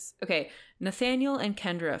nurse. Okay, Nathaniel and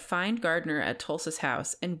Kendra find Gardner at Tulsa's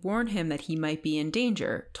house and warn him that he might be in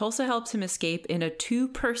danger. Tulsa helps him escape in a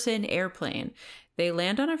 2-person airplane. They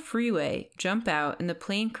land on a freeway, jump out, and the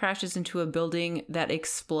plane crashes into a building that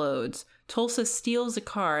explodes. Tulsa steals a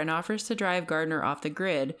car and offers to drive Gardner off the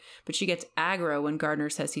grid, but she gets aggro when Gardner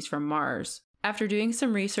says he's from Mars. After doing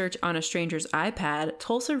some research on a stranger's iPad,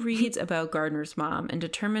 Tulsa reads about Gardner's mom and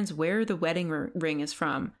determines where the wedding ring is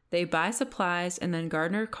from. They buy supplies, and then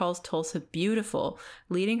Gardner calls Tulsa beautiful,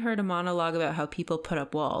 leading her to monologue about how people put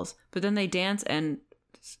up walls. But then they dance and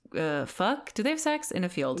fuck? Do they have sex? In a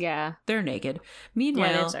field. Yeah. They're naked. Meanwhile,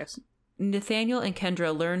 they have sex. Nathaniel and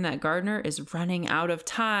Kendra learn that Gardner is running out of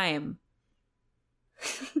time.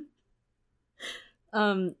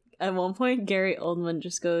 At one point, Gary Oldman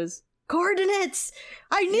just goes, "Coordinates!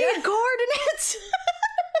 I need coordinates!"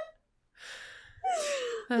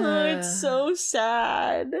 Oh, it's so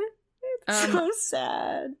sad. It's so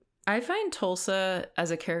sad. I find Tulsa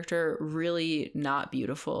as a character really not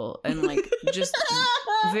beautiful and like just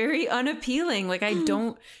very unappealing. Like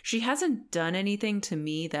she hasn't done anything to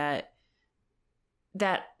me that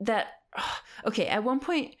okay, at one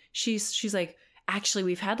point she's like, actually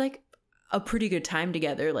we've had like a pretty good time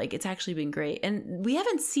together. Like it's actually been great. And we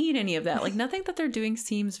haven't seen any of that. Like nothing that they're doing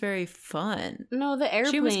seems very fun. No, the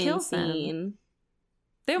airplane scene.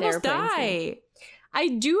 They almost die. Scene. I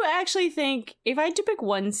do actually think if I had to pick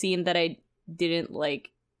one scene that I didn't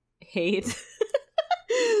like hate,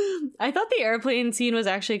 I thought the airplane scene was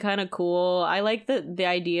actually kind of cool. I like the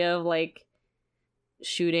idea of like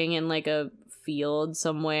shooting in like a field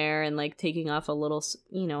somewhere and like taking off a little,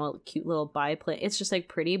 you know, a cute little biplane. It's just like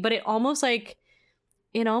pretty, but it almost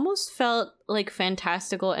felt like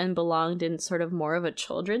fantastical and belonged in sort of more of a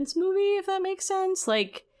children's movie, if that makes sense.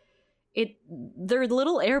 Like their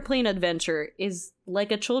little airplane adventure is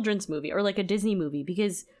like a children's movie or like a Disney movie,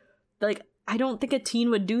 because like I don't think a teen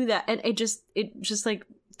would do that. And it just like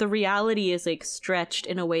the reality is like stretched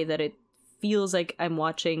in a way that it feels like I'm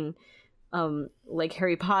watching like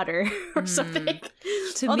Harry Potter or something.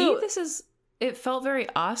 To me, it felt very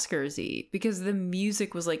Oscars-y because the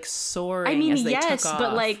music was like soaring as they took off.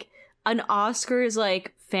 But like an Oscars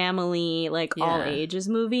like family, like all ages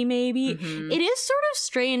movie, maybe. Mm-hmm. It is sort of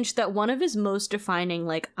strange that one of his most defining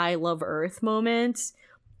like I love Earth moments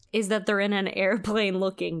is that they're in an airplane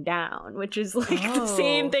looking down, which is like the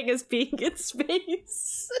same thing as being in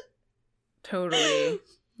space. Totally.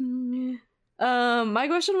 My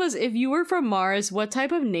question was, if you were from Mars, what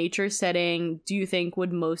type of nature setting do you think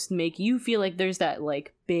would most make you feel like there's that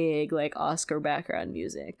like big like Oscar background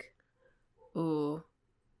music? Ooh.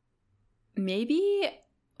 Maybe,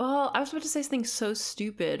 well, I was about to say something so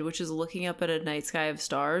stupid, which is looking up at a night sky of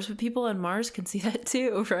stars, but people on Mars can see that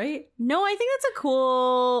too, right? No, I think that's a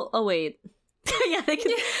cool... Oh, wait. Yeah, they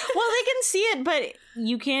can... Well, they can see it, but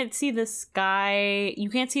you can't see the sky. You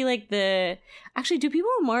can't see, like, the... Actually, do people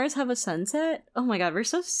on Mars have a sunset? Oh my god, we're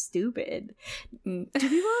so stupid. Do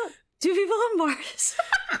people on Mars...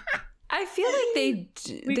 I feel like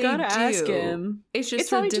we gotta ask him. It's just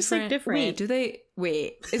probably just like different. Wait, do they?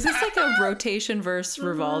 Wait, is this like a rotation versus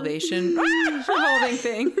revolving thing?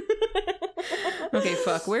 Okay,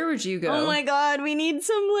 fuck. Where would you go? Oh my god, we need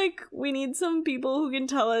some people who can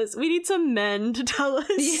tell us. We need some men to tell us.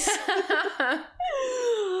 Yeah.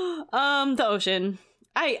 The ocean.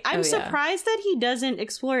 I'm surprised that he doesn't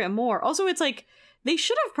explore it more. Also, it's like, they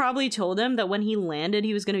should have probably told him that when he landed,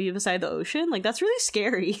 he was going to be beside the ocean. Like, that's really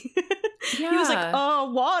scary. Yeah. He was like,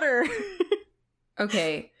 oh, water.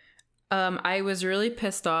 Okay. I was really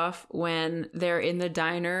pissed off when they're in the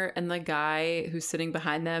diner and the guy who's sitting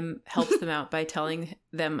behind them helps them out by telling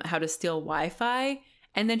them how to steal Wi-Fi.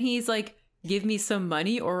 And then he's like, give me some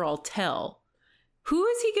money or I'll tell. Who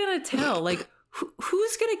is he going to tell? Like,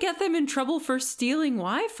 who's going to get them in trouble for stealing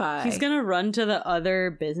Wi-Fi? He's going to run to the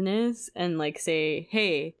other business and like say,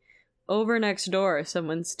 hey, over next door,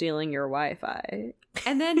 someone's stealing your Wi-Fi.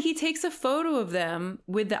 And then he takes a photo of them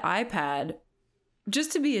with the iPad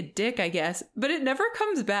just to be a dick, I guess. But it never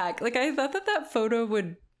comes back. Like, I thought that photo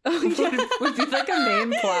would be like a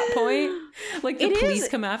main plot point. Like the police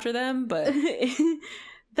come after them, but...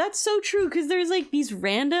 That's so true, because there's like these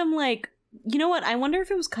random like... You know what? I wonder if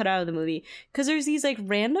it was cut out of the movie, because there's these like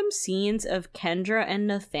random scenes of Kendra and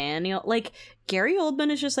Nathaniel. Like Gary Oldman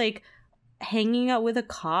is just like hanging out with a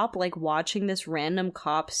cop, like watching this random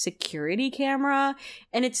cop security camera,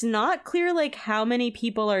 and it's not clear like how many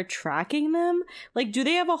people are tracking them. Like, do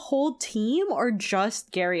they have a whole team or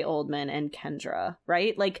just Gary Oldman and Kendra?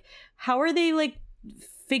 Right? Like, how are they like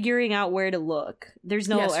figuring out where to look? There's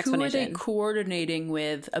no explanation. Who are they coordinating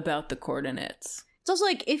with about the coordinates? It's also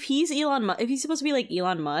like, if he's if he's supposed to be like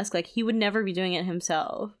Elon Musk, like he would never be doing it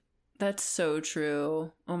himself. That's so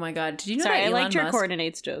true. Oh my god! Did you know? Sorry, that I Elon liked your Musk,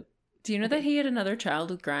 coordinates joke. Do you know that he had another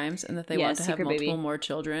child with Grimes, and that they want to have multiple more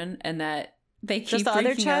children, and that they keep Does the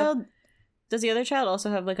other child? Up? Does the other child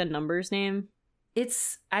also have like a numbers name?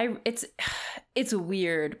 It's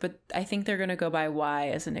weird, but I think they're gonna go by Y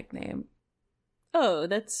as a nickname. Oh,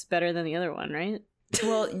 that's better than the other one, right?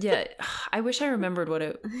 Well, yeah. I wish I remembered what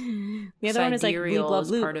it. The other one is like bleep, blah,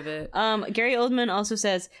 bloop. Part of it. Gary Oldman also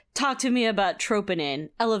says, "Talk to me about troponin,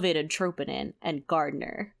 elevated troponin, and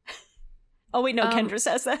Gardner." Oh wait, no, Kendra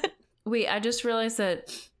says that. Wait, I just realized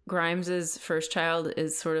that Grimes's first child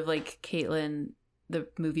is sort of like Caitlin, the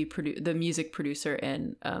music producer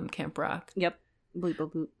in Camp Rock. Yep. Bleep, blah,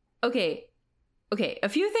 bloop. Okay. A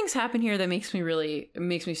few things happen here that makes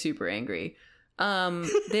me super angry.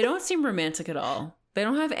 They don't seem romantic at all. They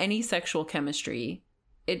don't have any sexual chemistry.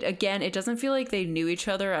 it doesn't feel like they knew each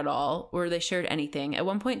other at all or they shared anything. At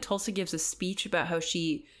one point, Tulsa gives a speech about how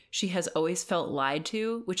she has always felt lied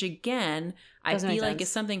to, which again, I feel like is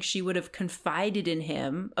something she would have confided in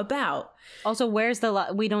him about. Also, where's the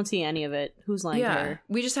we don't see any of it. Who's lying to her?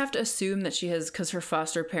 We just have to assume that she has, because her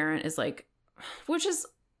foster parent is like, which is,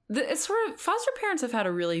 it's sort of, foster parents have had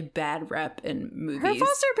a really bad rep in movies. Her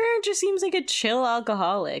foster parent just seems like a chill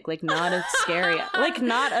alcoholic, like not a scary, like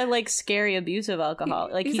not a like scary abusive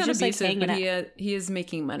alcoholic. Like he's just abusive, like hanging out. He is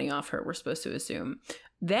making money off her. We're supposed to assume.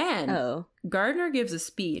 Then Gardner gives a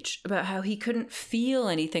speech about how he couldn't feel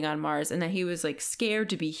anything on Mars and that he was like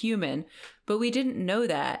scared to be human, but we didn't know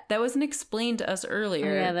that. That wasn't explained to us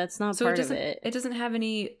earlier. Oh, yeah, that's not part of it. It doesn't have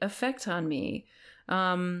any effect on me.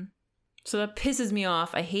 So that pisses me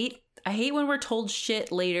off. I hate when we're told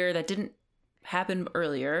shit later that didn't happen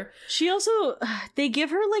earlier. She also, they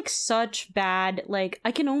give her like such bad, like,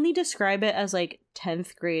 I can only describe it as like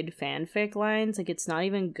 10th grade fanfic lines. Like, it's not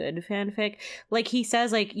even good fanfic. Like, he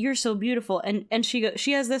says like, "You're so beautiful," and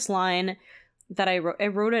she has this line that I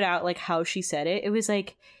wrote it out like how she said it. It was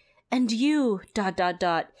like, "And you ...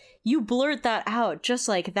 you blurt that out just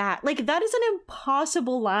like that." Like, that is an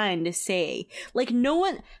impossible line to say. Like, no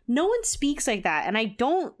one speaks like that. And I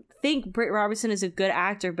don't think Britt Robertson is a good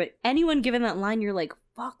actor, but anyone given that line, you're like,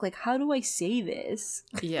 fuck, like, how do I say this?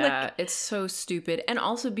 Yeah, like, it's so stupid. And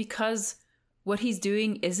also because what he's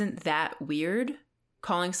doing isn't that weird.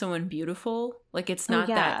 Calling someone beautiful, like, it's not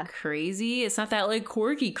that crazy. It's not that like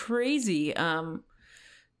quirky crazy.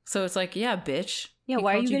 So it's like, yeah, bitch. Yeah,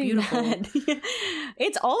 why are you getting mad?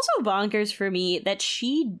 It's also bonkers for me that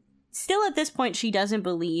she still at this point, she doesn't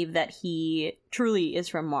believe that he truly is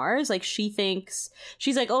from Mars. Like, she's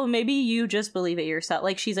like, oh, maybe you just believe it yourself.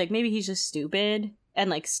 Like, she's like, maybe he's just stupid and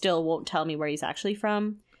like still won't tell me where he's actually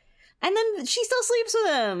from. And then she still sleeps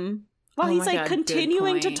with him while he's like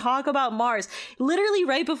continuing to talk about Mars. Literally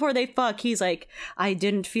right before they fuck, he's like, "I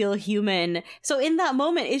didn't feel human." So in that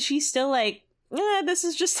moment, is she still like, this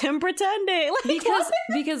is just him pretending? Like,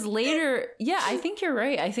 because later, yeah, I think you're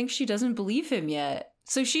right. I think she doesn't believe him yet.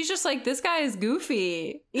 So she's just like, this guy is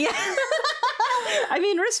goofy. Yeah. I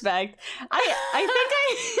mean, respect. I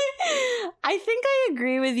think I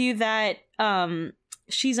agree with you that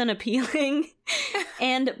she's unappealing.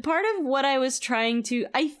 And part of what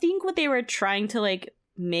I think what they were trying to like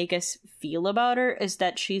make us feel about her is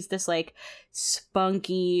that she's this like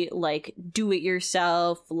spunky, like do it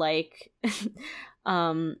yourself, like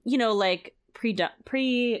you know, like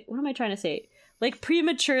what am I trying to say? Like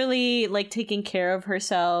prematurely like taking care of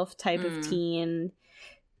herself type of teen.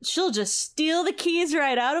 She'll just steal the keys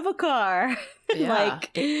right out of a car. Yeah.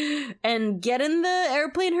 Like, and get in the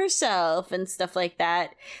airplane herself and stuff like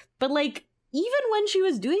that. But like, even when she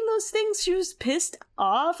was doing those things, she was pissed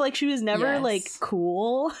off. Like, she was never like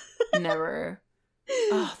cool. Never.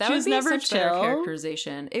 Oh, that would be never such better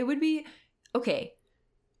characterization. It would be okay.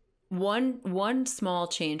 One small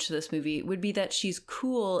change to this movie would be that she's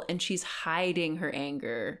cool and she's hiding her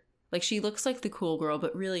anger. Like, she looks like the cool girl,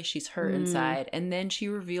 but really she's hurt inside. And then she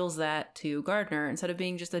reveals that to Gardner instead of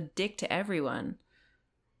being just a dick to everyone.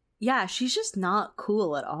 Yeah, she's just not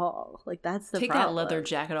cool at all. Like, that's the problem. Take that leather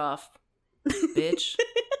jacket off, bitch.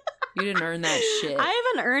 You didn't earn that shit. I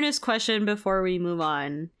have an earnest question before we move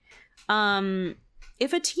on.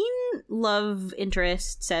 If a teen love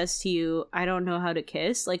interest says to you, "I don't know how to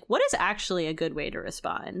kiss," like, what is actually a good way to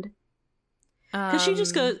respond? Because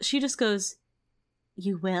she just goes,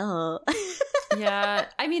 "You will." Yeah,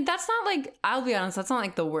 I mean, that's not like, I'll be honest, that's not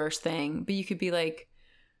like the worst thing, but you could be like,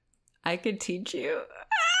 "I could teach you."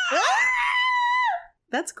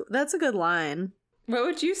 That's a good line. What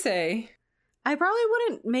would you say? I probably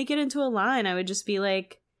wouldn't make it into a line. I would just be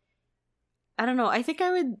like, I don't know. I think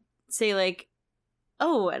I would say like,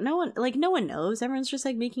 "Oh, no one knows. Everyone's just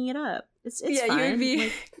like making it up. It's yeah, fine." You would be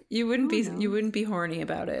like, you wouldn't be horny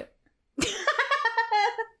about it.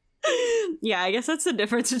 Yeah, I guess that's the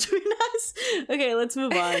difference between us. Okay, let's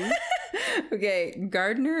move on. Okay,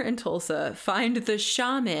 Gardner and Tulsa find the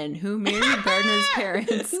shaman who married Gardner's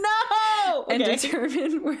parents. No! And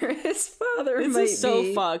determine where his father might be. This is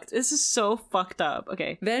so fucked. This is so fucked up.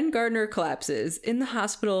 Okay. Then Gardner collapses. In the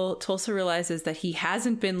hospital, Tulsa realizes that he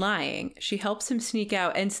hasn't been lying. She helps him sneak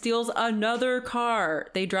out and steals another car.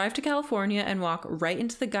 They drive to California and walk right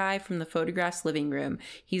into the guy from the photograph's living room.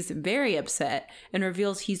 He's very upset and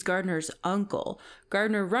reveals he's Gardner's uncle.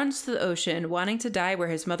 Gardner runs to the ocean, wanting to die where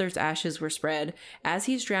his mother's ashes were spread. As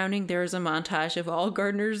he's drowning, there is a montage of all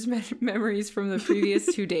Gardner's memories from the previous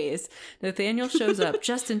 2 days. The Nathaniel shows up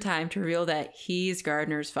just in time to reveal that he's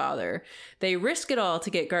Gardner's father. They risk it all to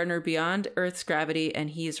get Gardner beyond Earth's gravity, and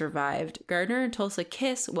he's revived. Gardner and Tulsa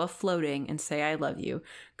kiss while floating and say, I love you.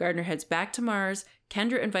 Gardner heads back to Mars.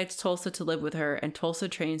 Kendra invites Tulsa to live with her, and Tulsa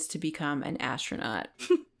trains to become an astronaut.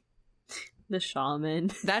 The shaman.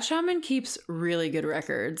 That shaman keeps really good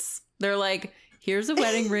records. They're like, here's a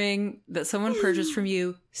wedding ring that someone purchased from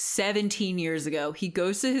you 17 years ago. He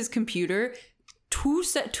goes to his computer, 2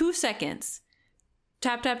 seconds.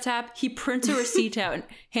 Tap, tap, tap. He prints a receipt out and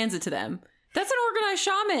hands it to them. That's an organized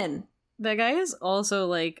shaman. That guy is also,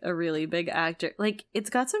 like, a really big actor. Like,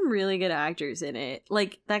 it's got some really good actors in it.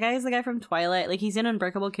 Like, that guy is the guy from Twilight. Like, he's in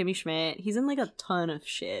Unbreakable Kimmy Schmidt. He's in, like, a ton of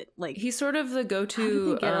shit. Like, he's sort of the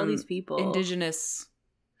go-to get all these people? Indigenous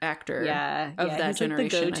actor of that he's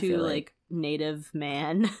generation. Like the go-to, like, native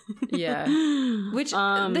man. Yeah. Which,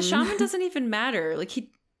 the shaman doesn't even matter. Like,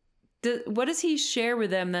 what does he share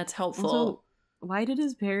with them that's helpful? Also, why did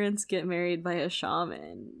his parents get married by a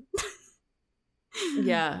shaman?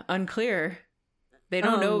 Yeah, unclear. They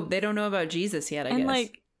don't know. They don't know about Jesus yet, I guess. And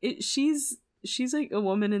like, she's like a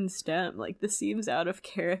woman in STEM. Like, this seems out of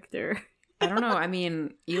character. I don't know. I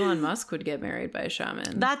mean, Elon Musk would get married by a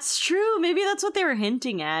shaman. That's true. Maybe that's what they were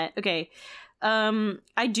hinting at. Okay. I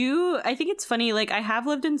think it's funny. Like, I have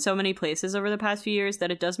lived in so many places over the past few years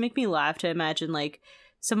that it does make me laugh to imagine, like,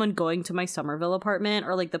 someone going to my Somerville apartment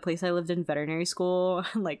or, like, the place I lived in veterinary school,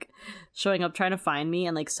 like, showing up trying to find me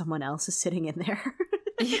and, like, someone else is sitting in there.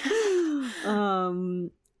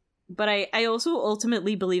 But I also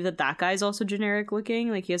ultimately believe that guy's also generic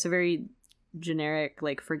looking. Like, he has a very generic,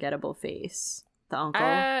 like, forgettable face. The uncle.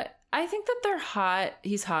 I think that they're hot.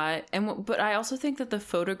 He's hot. But I also think that the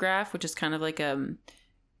photograph, which is kind of like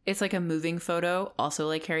it's like a moving photo, also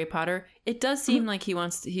like Harry Potter. It does seem like he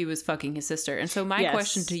was fucking his sister. And so my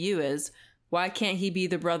question to you is, why can't he be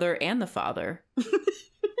the brother and the father?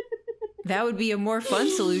 That would be a more fun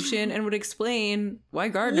solution and would explain why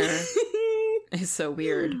Gardner is so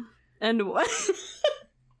weird. And what?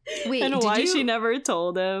 Wait, and why she never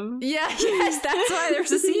told him. Yeah, yes, that's why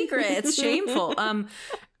there's a secret. It's shameful.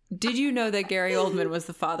 Did you know that Gary Oldman was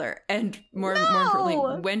the father? And more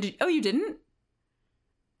importantly, you didn't?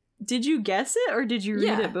 Did you guess it or did you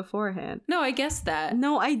read it beforehand? No, I guessed that.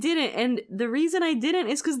 No, I didn't. And the reason I didn't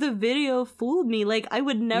is because the video fooled me. Like, I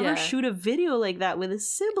would never shoot a video like that with a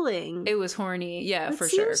sibling. It was horny. Yeah, that for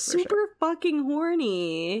sure. Super fucking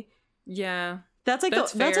horny. Yeah. That's like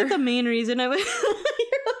the main reason I was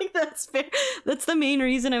you're like, that's fair. That's the main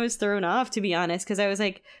reason I was thrown off, to be honest, because I was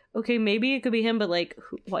like, okay, maybe it could be him, but like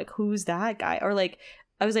who's that guy? Or like,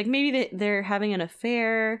 I was like, maybe they're having an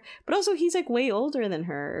affair, but also he's like way older than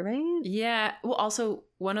her, right? Yeah. Well, also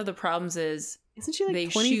one of the problems is, isn't she like they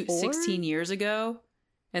 24? shoot 16 years ago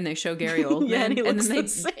and they show Gary Oldman and then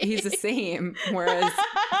he's the same, whereas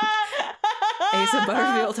Asa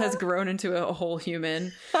Butterfield has grown into a whole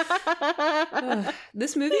human.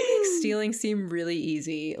 This movie makes stealing seem really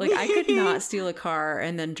easy. Like, I could not steal a car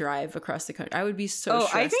and then drive across the country. I would be so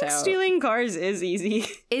stressed out. I think stealing cars is easy.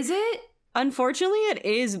 Is it? Unfortunately, it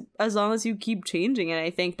is, as long as you keep changing it,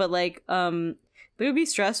 I think. But like, but it would be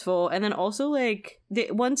stressful. And then also, like,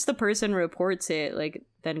 once the person reports it, like,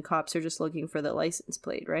 then cops are just looking for the license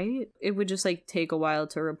plate, right? It would just like take a while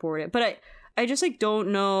to report it. But I just like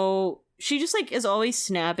don't know. She just like is always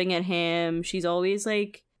snapping at him. She's always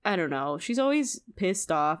like, I don't know. She's always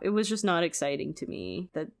pissed off. It was just not exciting to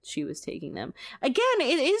me that she was taking them. Again,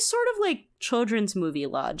 it is sort of like children's movie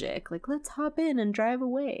logic. Like, let's hop in and drive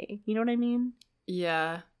away. You know what I mean?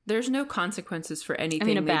 Yeah. There's no consequences for anything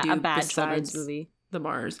they do a bad besides children's movie. The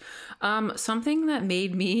Mars. Something that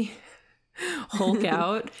made me Hulk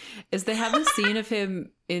out is they have a scene of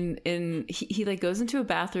him he like goes into a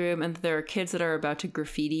bathroom and there are kids that are about to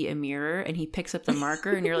graffiti a mirror and he picks up the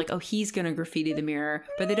marker and you're like, oh, he's gonna graffiti the mirror,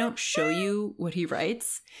 but they don't show you what he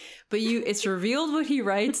writes, but it's revealed what he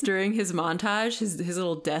writes during his montage, his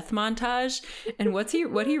little death montage. And what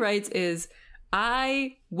he writes is,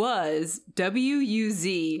 I was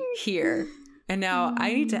WUZ here. And now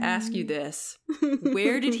I need to ask you this.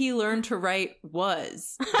 Where did he learn to write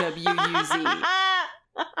was WUZ?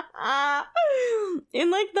 In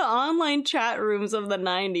like the online chat rooms of the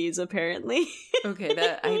 90s, apparently. Okay,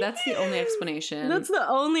 that's the only explanation. That's the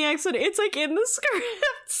only explanation. It's like in the script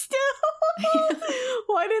still.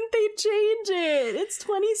 Why didn't they change it? It's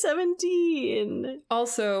 2017.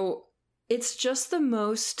 Also, it's just the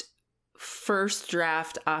most first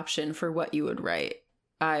draft option for what you would write.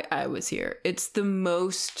 I was here. It's the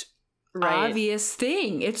most obvious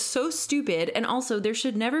thing. It's so stupid. And also, there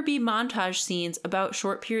should never be montage scenes about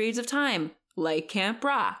short periods of time, like Camp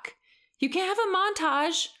Rock. You can't have a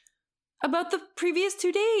montage about the previous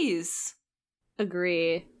 2 days.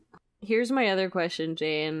 Agree. Here's my other question,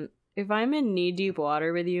 Jane. If I'm in knee-deep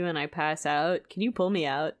water with you and I pass out, can you pull me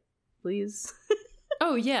out, please?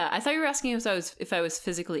 Oh, yeah. I thought you were asking if I was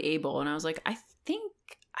physically able, and I was like, I think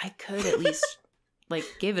I could at least, like,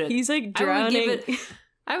 give it a... He's, like, drowning.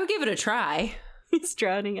 I would give it a try. He's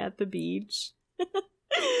drowning at the beach.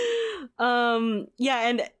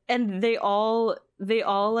 Yeah, and they all,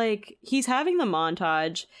 like, he's having the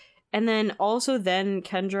montage, and then also then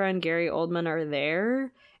Kendra and Gary Oldman are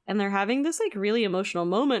there, and they're having this, like, really emotional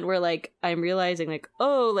moment where, like, I'm realizing, like,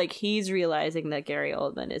 oh, like, he's realizing that Gary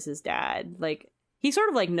Oldman is his dad. Like, he sort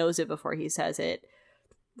of, like, knows it before he says it.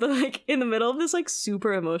 But, like, in the middle of this, like,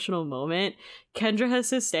 super emotional moment, Kendra has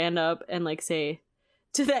to stand up and, like, say,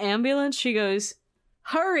 to the ambulance, she goes,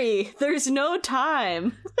 hurry, there's no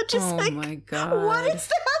time. Just oh my god. What is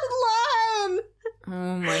that line?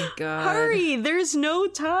 Oh my god. Hurry, there's no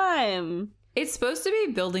time. It's supposed to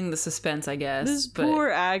be building the suspense, I guess. This poor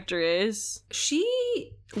actress.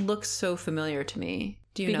 She looks so familiar to me.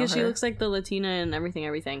 Do you know her? Because she looks like the Latina and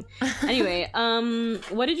everything. Anyway,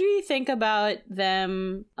 what did you think about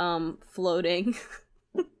them floating?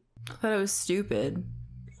 I thought it was stupid.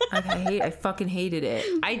 I fucking hated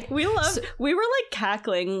it. We were like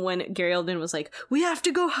cackling when Gary Oldman was like, we have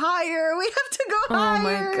to go higher. We have to go higher.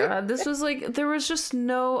 Oh my god. This was like, there was just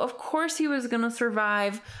no, of course he was gonna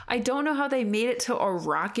survive. I don't know how they made it to a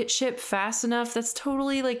rocket ship fast enough. That's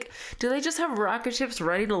totally like, do they just have rocket ships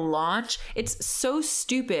ready to launch? It's so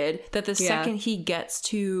stupid that the second he gets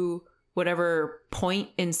to whatever point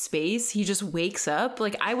in space, he just wakes up.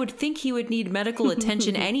 Like, I would think he would need medical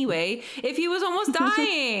attention anyway if he was almost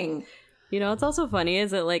dying. You know what's also funny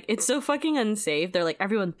is that, like, it's so fucking unsafe. They're like,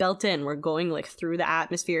 everyone belt in, we're going, like, through the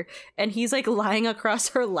atmosphere, and he's, like, lying across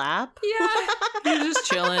her lap. Yeah, he's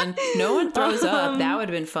just chilling. No one throws up. That would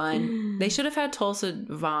have been fun. They should have had Tulsa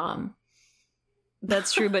vom.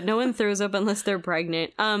 That's true, but no one throws up unless they're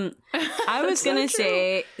pregnant. I was gonna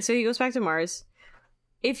say, so he goes back to Mars.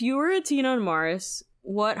 If you were a teen on Mars,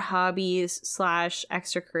 what hobbies /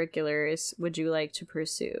 extracurriculars would you like to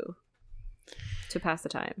pursue to pass the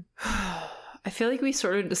time? I feel like we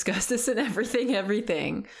sort of discussed this in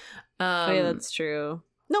everything. Oh, yeah, that's true.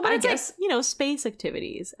 No, but I guess, like, space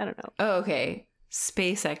activities. I don't know. Oh, okay.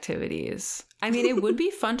 Space activities. I mean, it would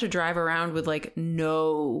be fun to drive around with, like,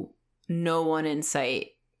 no one in sight.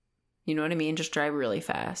 You know what I mean? Just drive really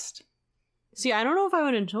fast. See, I don't know if I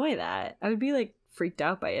would enjoy that. I would be, like, freaked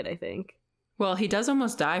out by it, I think. Well, he does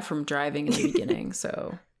almost die from driving in the beginning,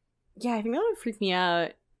 so... Yeah, I think that would freak me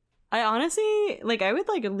out. I honestly, like, I would,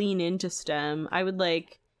 like, lean into STEM. I would,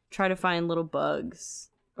 like, try to find little bugs.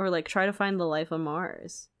 Or, like, try to find the life on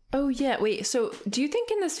Mars. Oh, yeah. Wait, so do you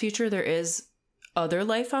think in this future there is other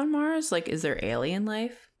life on Mars? Like, is there alien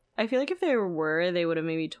life? I feel like if there were, they would have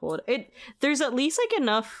maybe told it. There's at least, like,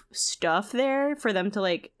 enough stuff there for them to,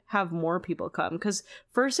 like, have more people come, because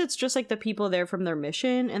first it's just like the people there from their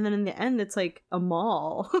mission, and then in the end it's like a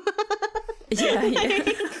mall. yeah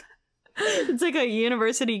It's like a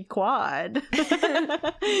university quad.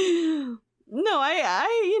 No,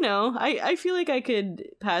 I feel like I could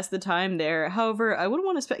pass the time there. However, I wouldn't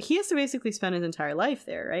want to spend, he has to basically spend his entire life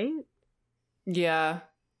there, right? Yeah,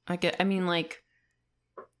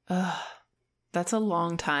 that's a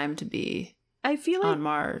long time to be, I feel like, on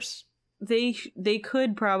Mars. They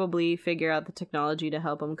could probably figure out the technology to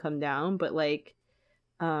help him come down, but, like,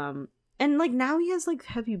 and, like, now he has, like,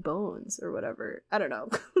 heavy bones or whatever. I don't know.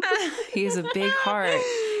 He has a big heart.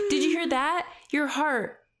 Did you hear that? Your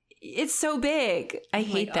heart, it's so big. I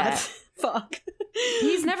hate that. Fuck.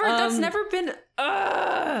 He's never. That's never been.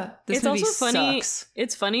 This it's movie also funny. Sucks.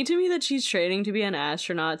 It's funny to me that she's training to be an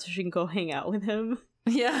astronaut so she can go hang out with him.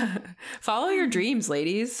 Yeah, follow your dreams,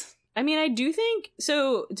 ladies. I mean, I do think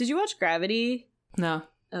so. Did you watch Gravity? No.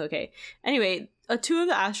 Okay. Anyway, two of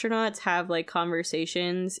the astronauts have, like,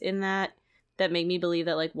 conversations in that make me believe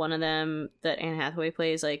that, like, one of them that Anne Hathaway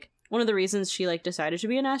plays, like, one of the reasons she, like, decided to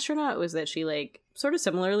be an astronaut was that she, like, sort of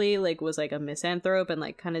similarly, like, was, like, a misanthrope and,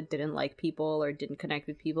 like, kind of didn't like people or didn't connect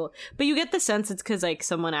with people. But you get the sense it's because, like,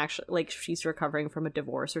 someone actually, like, she's recovering from a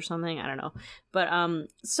divorce or something. I don't know. But,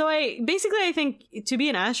 so I think to be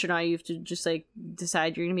an astronaut, you have to just, like,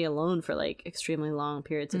 decide you're gonna be alone for, like, extremely long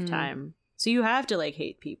periods of time. So you have to, like,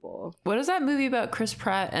 hate people. What is that movie about Chris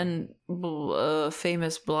Pratt and a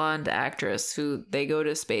famous blonde actress who they go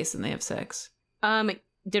to space and they have sex?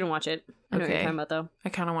 Didn't watch it. I know what you're talking about, though. I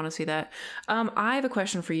kind of want to see that. I have a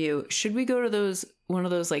question for you. Should we go to one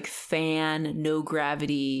of those, like, fan, no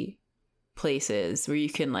gravity places where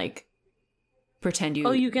you can, like, pretend you...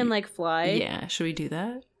 Oh, you can, like, fly? Yeah. Should we do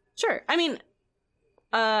that? Sure. I mean,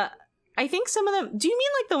 I think some of them... Do you mean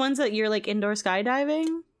like the ones that you're like indoor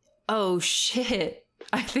skydiving? Oh, shit.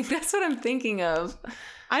 I think that's what I'm thinking of.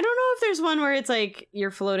 I don't know if there's one where it's like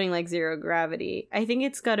you're floating like zero gravity. I think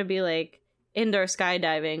it's got to be like indoor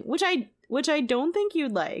skydiving, which I don't think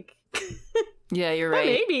you'd like. Yeah, you're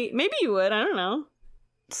right. Maybe you would. I don't know.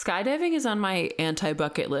 Skydiving is on my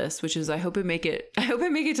anti-bucket list, which is I hope I make it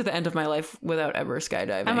to the end of my life without ever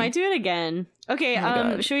skydiving. I might do it again. Okay,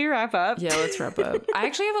 should we wrap up? Yeah, let's wrap up. I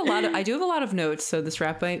actually have a lot of notes, so this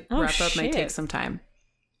wrap up might take some time.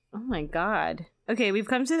 Oh my god. Okay, we've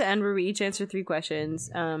come to the end where we each answer 3 questions.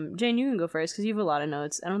 Jane, you can go first because you have a lot of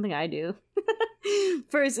notes. I don't think I do.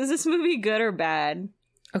 First, is this movie good or bad?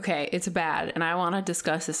 Okay, it's bad, and I want to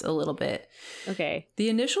discuss this a little bit. Okay. The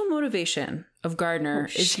initial motivation of Gardner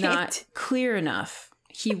is not clear enough.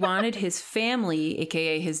 He wanted his family,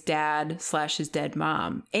 aka his dad / his dead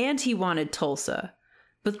mom, and he wanted Tulsa.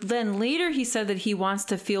 But then later he said that he wants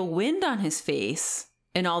to feel wind on his face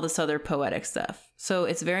and all this other poetic stuff. So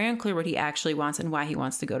it's very unclear what he actually wants and why he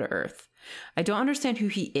wants to go to Earth. I don't understand who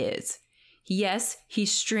he is. Yes,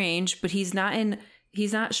 he's strange, but he's not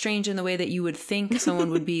strange in the way that you would think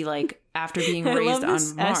someone would be like after being raised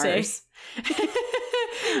on Mars.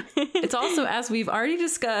 It's also, as we've already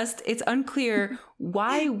discussed, it's unclear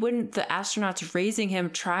why wouldn't the astronauts raising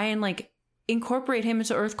him try and like incorporate him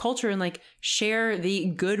into Earth culture and like share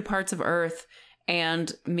the good parts of Earth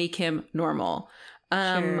and make him normal.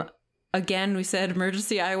 Sure. Again, we said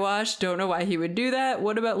emergency eye wash. Don't know why he would do that.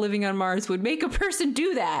 What about living on Mars would make a person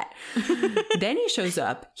do that? Then he shows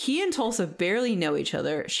up. He and Tulsa barely know each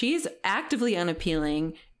other. She's actively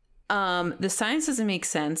unappealing. The science doesn't make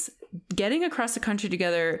sense. Getting across the country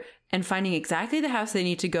together and finding exactly the house they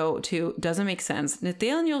need to go to doesn't make sense.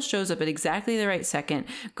 Nathaniel shows up at exactly the right second.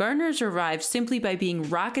 Gardner's arrived simply by being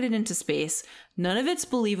rocketed into space. None of it's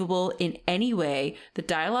believable in any way. The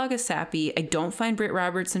dialogue is sappy. I don't find Britt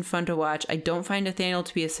Robertson fun to watch. I don't find Nathaniel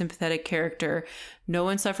to be a sympathetic character. No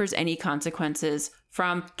one suffers any consequences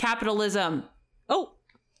from capitalism. Oh,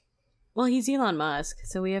 well, he's Elon Musk,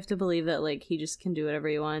 so we have to believe that like he just can do whatever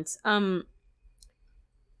he wants.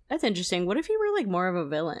 That's interesting. What if he were like more of a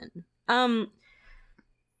villain? I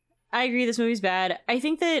agree this movie's bad. I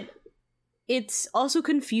think that it's also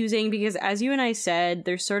confusing because, as you and I said,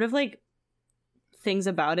 there's sort of like things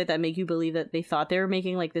about it that make you believe that they thought they were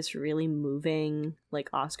making like this really moving like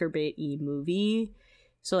Oscar bait-y movie.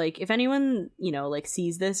 So like if anyone, you know, like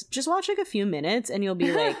sees this, just watch like a few minutes and you'll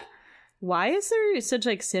be like, why is there such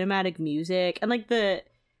like cinematic music? And like the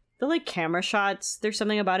like camera shots, there's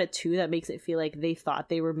something about it too that makes it feel like they thought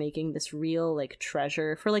they were making this real like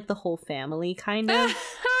treasure for like the whole family kind of.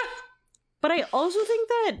 But I also think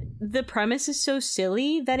that the premise is so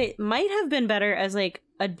silly that it might have been better as like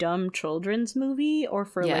a dumb children's movie or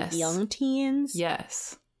for like young teens.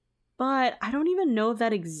 Yes. But I don't even know if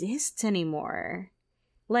that exists anymore.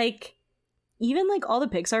 Like even like all the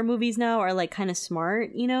Pixar movies now are like kind of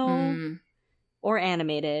smart, you know, or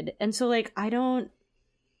animated. And so like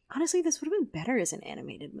honestly, this would have been better as an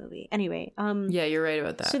animated movie. Anyway, yeah, you're right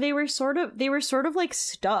about that. So they were sort of like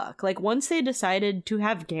stuck. Like once they decided to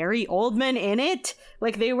have Gary Oldman in it,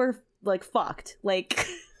 like they were like fucked. Like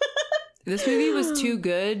this movie was too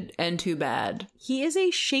good and too bad. He is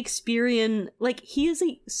a Shakespearean, like he is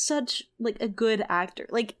such like a good actor.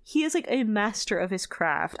 Like he is like a master of his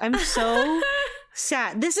craft. I'm so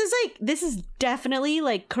sad. This is definitely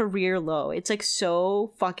like career low. It's like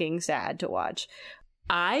so fucking sad to watch.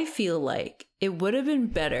 I feel like it would have been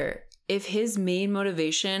better if his main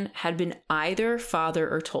motivation had been either father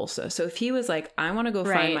or Tulsa. So if he was like, I want to go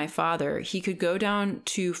find my father, he could go down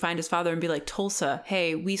to find his father and be like, Tulsa,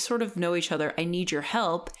 hey, we sort of know each other. I need your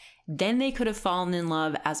help. Then they could have fallen in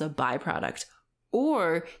love as a byproduct.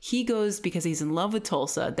 Or he goes because he's in love with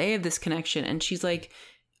Tulsa. They have this connection. And she's like,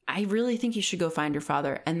 I really think you should go find your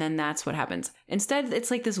father. And then that's what happens. Instead,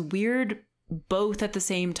 it's like this weird both at the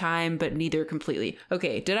same time, but neither completely.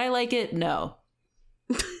 Okay, did I like it? No.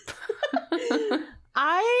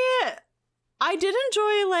 I did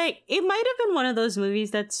enjoy, like, it might have been one of those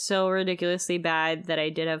movies that's so ridiculously bad that I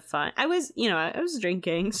did have fun. I was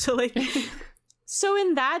drinking, so like so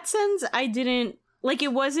in that sense I didn't like,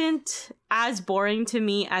 it wasn't as boring to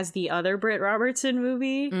me as the other Britt Robertson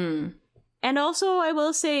movie. And also I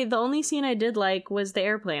will say the only scene I did like was the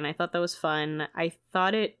airplane. I thought that was fun. I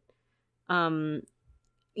thought it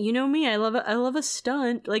you know me, I love a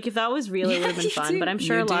stunt. Like if that was real, it would have been fun, but I'm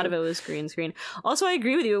sure a lot of it was green screen. Also, I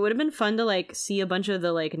agree with you. It would have been fun to like see a bunch of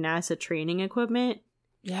the like NASA training equipment.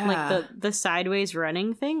 Yeah. Like the sideways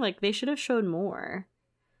running thing. Like they should have showed more.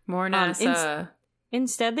 More NASA.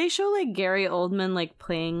 Instead they show like Gary Oldman like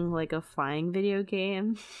playing like a flying video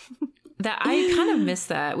game. That I kind of missed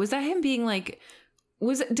that. Was that him being like,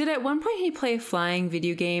 did at one point he play a flying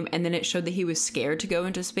video game and then it showed that he was scared to go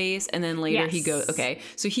into space and then later he goes, okay,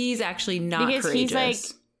 so he's actually not because courageous. He's like,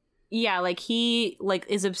 yeah, like he like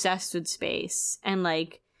is obsessed with space and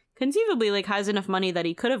like conceivably like has enough money that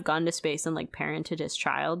he could have gone to space and like parented his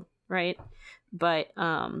child, right? But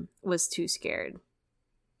was too scared.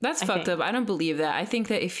 That's fucked up. I don't believe that. I think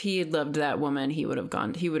that if he had loved that woman, he would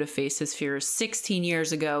have faced his fears 16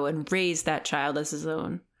 years ago and raised that child as his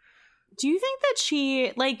own. Do you think that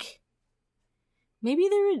she, like, maybe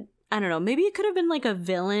there would, I don't know, maybe it could have been like a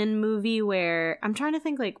villain movie where, I'm trying to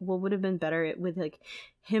think like what would have been better with like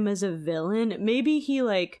him as a villain. Maybe he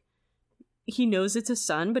like, he knows it's a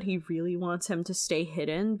son, but he really wants him to stay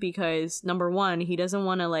hidden because number one, he doesn't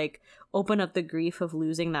want to like open up the grief of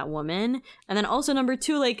losing that woman. And then also number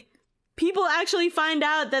two, like people actually find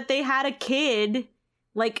out that they had a kid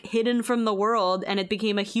like hidden from the world and it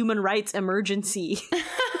became a human rights emergency.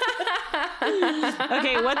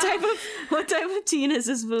 Okay, what type of teen is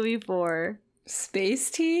this movie for?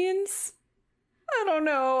 Space teens? I don't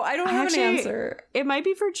know. I don't have an answer. It might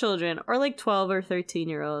be for children or like 12 or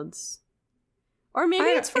 13-year-olds. Or maybe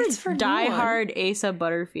it's for diehard Asa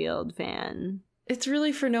Butterfield fan. It's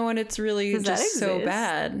really for no one. It's really just so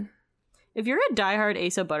bad. If you're a diehard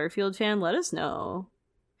Asa Butterfield fan, let us know.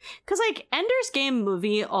 Because, like, Ender's Game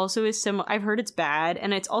movie also is similar. I've heard it's bad.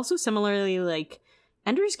 And it's also similarly, like,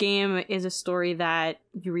 Ender's Game is a story that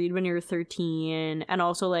you read when you're 13. And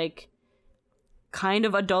also, like, kind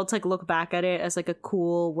of adults, like, look back at it as, like, a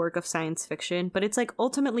cool work of science fiction. But it's, like,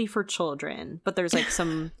 ultimately for children. But there's, like,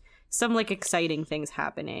 some like exciting things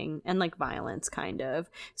happening and like violence kind of.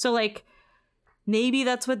 So like maybe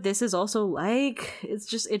that's what this is also like. It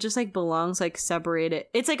just like belongs like separated.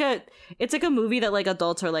 It's like a movie that like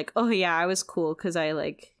adults are like, oh yeah, I was cool because I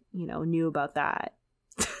like, you know, knew about that.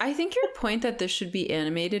 I think your point that this should be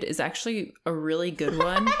animated is actually a really good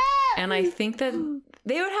one. And I think that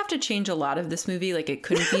they would have to change a lot of this movie. Like it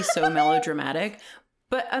couldn't be so melodramatic.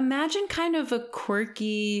 But imagine kind of a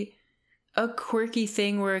quirky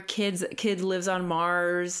thing where a kid lives on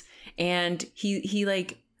Mars and he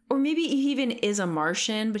like, or maybe he even is a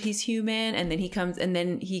Martian, but he's human and then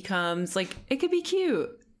he comes like, it could be cute.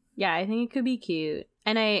 Yeah, I think it could be cute.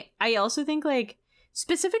 And I also think like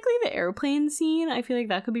specifically the airplane scene, I feel like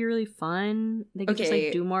that could be really fun. They could just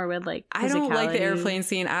like do more with like physicality. I don't like the airplane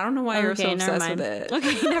scene. I don't know why you're so obsessed with it.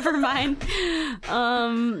 Okay, never mind.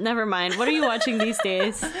 Never mind. What are you watching these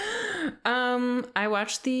days? I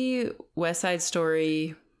watched the West Side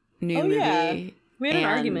Story new movie. Yeah. We had an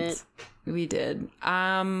argument. We did.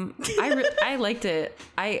 I liked it.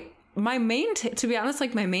 To be honest,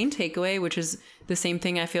 like my main takeaway, which is the same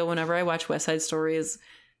thing I feel whenever I watch West Side Story, is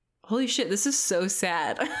holy shit, this is so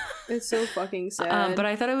sad. It's so fucking sad. But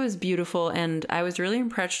I thought it was beautiful, and I was really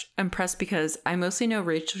impressed because I mostly know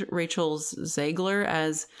Rachel Zegler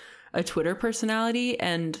as a Twitter personality,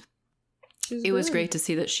 and it was great to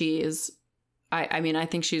see that she is. I mean, I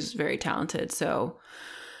think she's very talented. So,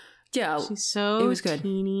 yeah, she's so it was good.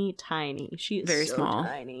 Teeny tiny. She is very so small,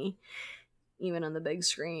 tiny, even on the big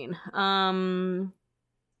screen.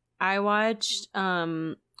 I watched.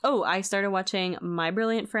 I started watching My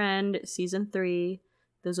Brilliant Friend season 3.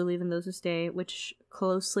 Those Who Leave and Those Who Stay, which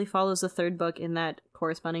closely follows the third book in that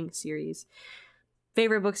corresponding series.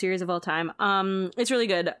 Favorite book series of all time. It's really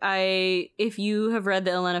good. If you have read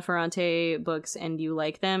the Elena Ferrante books and you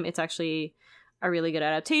like them, it's actually a really good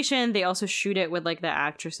adaptation. They also shoot it with like the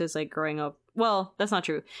actresses like growing up. Well, that's not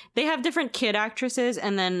true. They have different kid actresses,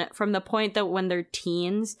 and then from the point that when they're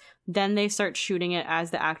teens, then they start shooting it as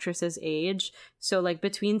the actress's age. So like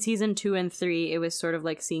between season 2 and 3, it was sort of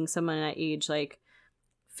like seeing someone at age like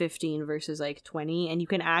 15 versus like 20, and you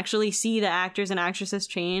can actually see the actors and actresses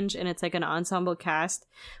change, and it's like an ensemble cast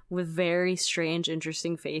with very strange,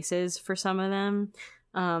 interesting faces for some of them.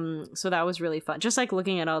 So that was really fun. Just like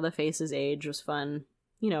looking at all the faces age was fun.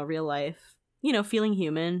 You know, real life. You know, feeling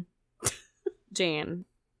human. Jane,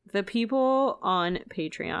 the people on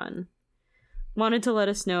Patreon wanted to let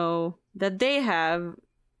us know that they have,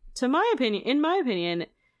 in my opinion,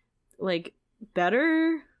 like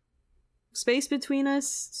better Space Between Us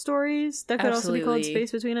stories that could also be called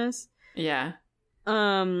Space Between Us. Yeah.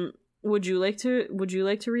 Would you like to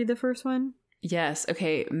read the first one? Yes.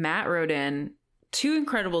 Okay. Matt wrote in 2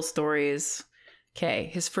 incredible stories. Okay,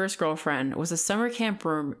 his first girlfriend was a summer camp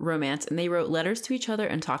romance, and they wrote letters to each other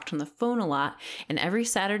and talked on the phone a lot, and every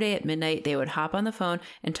Saturday at midnight they would hop on the phone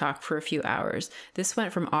and talk for a few hours. This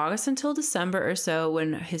went from August until December or so,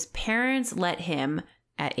 when his parents let him,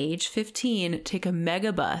 at age 15, take a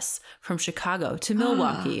megabus from Chicago to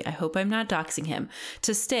Milwaukee. I hope I'm not doxing him.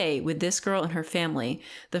 To stay with this girl and her family.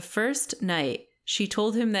 The first night, she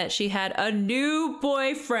told him that she had a new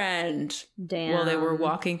boyfriend. Damn. While they were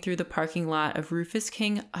walking through the parking lot of Rufus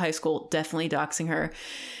King High School, definitely doxing her.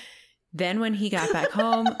 Then when he got back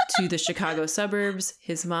home to the Chicago suburbs,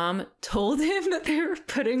 his mom told him that they were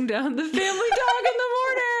putting down the family dog in the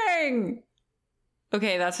morning.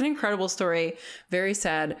 Okay, that's an incredible story. Very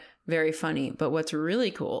sad, very funny. But what's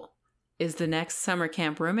really cool is the next summer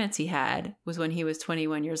camp romance he had was when he was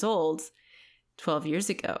 21 years old, 12 years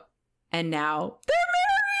ago. And now they're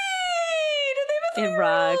married! It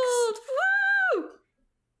rocks. Woo!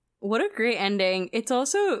 What a great ending. It's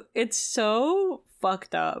so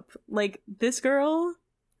fucked up. Like, this girl,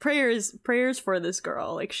 prayers for this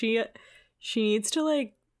girl. Like, she needs to,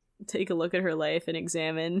 like, take a look at her life and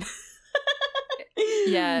examine.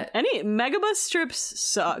 Yeah. Any megabus trips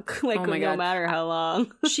suck. Like, no matter how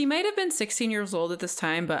long. She might have been 16 years old at this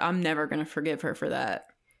time, but I'm never going to forgive her for that.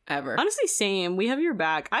 Ever. Honestly, same. We have your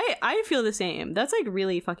back. I feel the same. That's, like,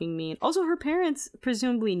 really fucking mean. Also, her parents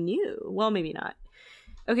presumably knew. Well, maybe not.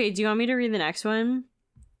 Okay, do you want me to read the next one?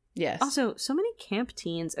 Yes. Also, so many camp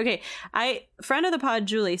teens. Okay, friend of the pod,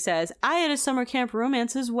 Julie, says, I had a summer camp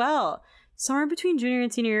romance as well. Somewhere between junior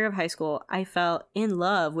and senior year of high school, I fell in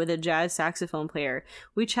love with a jazz saxophone player.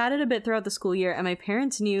 We chatted a bit throughout the school year, and my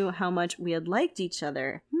parents knew how much we had liked each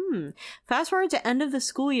other. Fast forward to end of the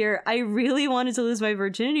school year, I really wanted to lose my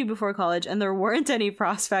virginity before college, and there weren't any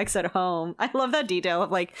prospects at home. I love that detail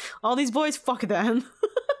of, like, all these boys, fuck them.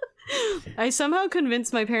 I somehow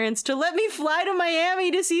convinced my parents to let me fly to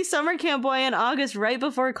Miami to see Summer Camp Boy in August right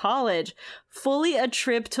before college. Fully a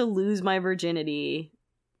trip to lose my virginity.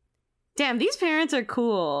 Damn, these parents are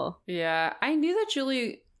cool. Yeah, I knew that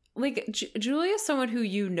Julie... Like, Julie is someone who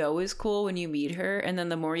you know is cool when you meet her, and then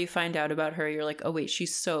the more you find out about her, you're like, oh wait,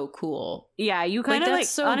 she's so cool. Yeah, you kind of like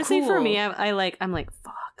so honestly cool. For me, I'm like,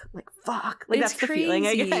 fuck. Like, it's that's the feeling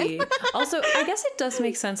I get. Also, I guess it does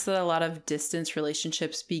make sense that a lot of distance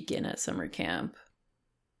relationships begin at summer camp.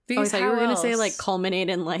 Because I thought you were going to say, like, culminate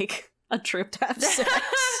in, like, a trip to have sex.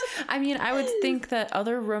 I mean, I would think that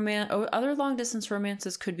other long distance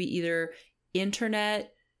romances could be either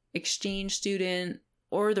internet, exchange student,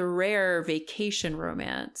 or the rare vacation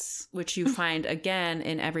romance, which you find again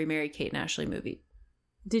in every Mary-Kate and Ashley movie.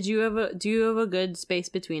 Do you have a good space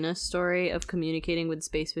between us story of communicating with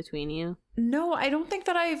space between you? No, I don't think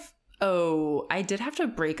that I did have to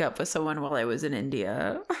break up with someone while I was in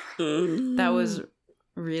India. That was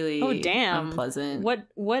really unpleasant.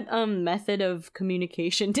 What method of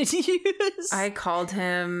communication did you use? I called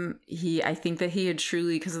him. I think that he had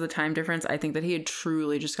truly, because of the time difference, I think that he had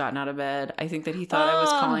truly just gotten out of bed. I think that he thought I was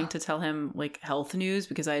calling to tell him, like, health news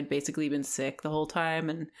because I had basically been sick the whole time.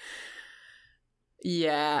 And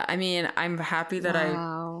yeah, I mean, I'm happy that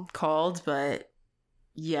I called, but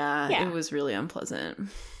yeah, it was really unpleasant.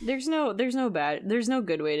 There's no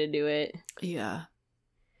good way to do it. Yeah.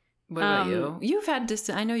 What about you?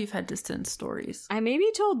 I know you've had distance stories. I maybe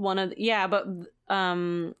told one of but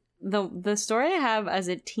the story I have as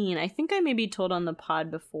a teen, I think I maybe told on the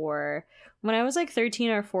pod before. When I was like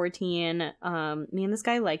 13 or 14, me and this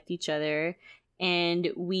guy liked each other, and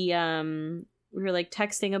we were like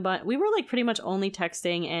texting a bunch. We were like pretty much only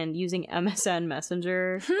texting and using MSN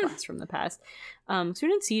Messenger, blast from the past. So we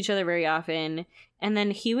didn't see each other very often. And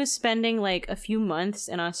then he was spending like a few months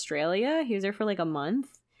in Australia. He was there for like a month.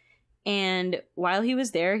 And while he was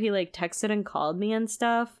there, he like texted and called me and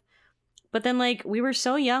stuff. But then like we were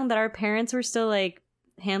so young that our parents were still like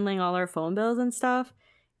handling all our phone bills and stuff.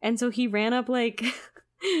 And so he ran up like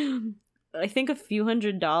I think a few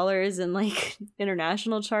 $100s in like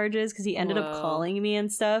international charges because he ended up calling me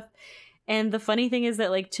and stuff. And the funny thing is that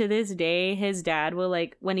like to this day, his dad will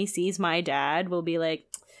like, when he sees my dad, will be like,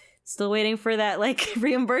 still waiting for that like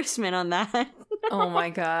reimbursement on that. Oh my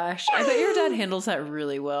gosh. I bet your dad handles that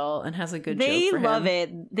really well and has a good joke for him. They love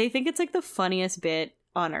it. They think it's like the funniest bit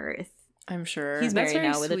on earth. I'm sure. He's married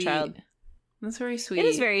now with a child. That's very sweet. It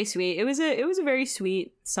is very sweet. It was a very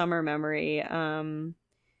sweet summer memory.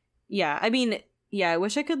 Yeah, I mean, yeah, I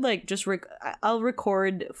wish I could like just I'll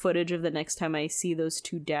record footage of the next time I see those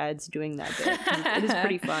two dads doing that bit. It is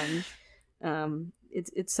pretty fun.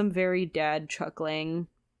 It's some very dad chuckling.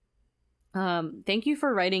 Thank you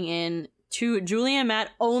for writing in to Julie and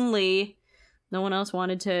Matt only. No one else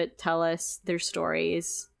wanted to tell us their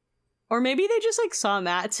stories. Or maybe they just like saw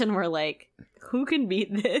Matt's and were like, who can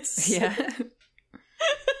beat this? Yeah.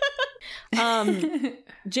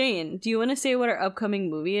 Jane, do you want to say what our upcoming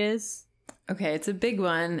movie is? Okay, it's a big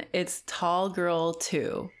one. It's Tall Girl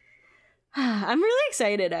 2. I'm really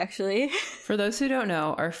excited, actually. For those who don't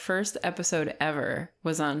know, our first episode ever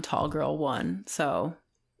was on Tall Girl 1, so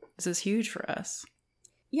this is huge for us.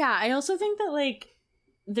 Yeah, I also think that, like,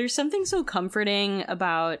 there's something so comforting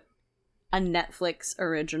about a Netflix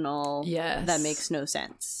original that makes no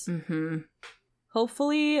sense. Mm-hmm.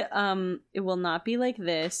 Hopefully, it will not be like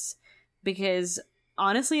this, because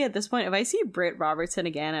honestly, at this point, if I see Britt Robertson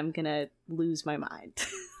again, I'm gonna lose my mind.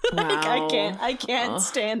 Like, wow. I can't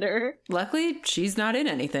stand her. Luckily, she's not in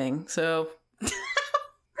anything, so...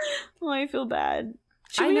 Oh, I feel bad.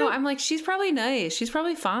 I know, I'm like, she's probably nice. She's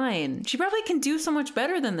probably fine. She probably can do so much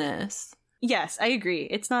better than this. Yes, I agree.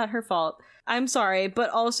 It's not her fault. I'm sorry, but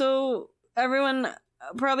also, everyone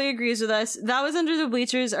probably agrees with us. That was Under the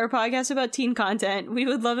Bleachers, our podcast about teen content. We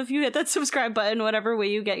would love if you hit that subscribe button, whatever way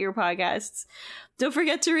you get your podcasts. Don't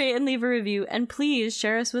forget to rate and leave a review, and please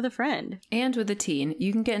share us with a friend. And with a teen.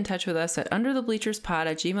 You can get in touch with us at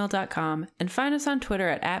underthebleacherspod@gmail.com and find us on Twitter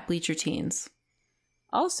at @BleacherTeens.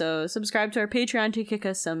 Also, subscribe to our Patreon to kick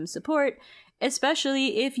us some support,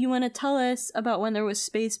 especially if you want to tell us about when there was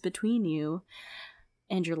space between you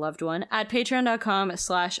and your loved one at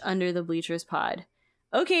patreon.com/underthebleacherspod.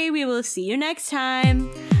 Okay, we will see you next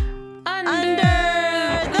time. Under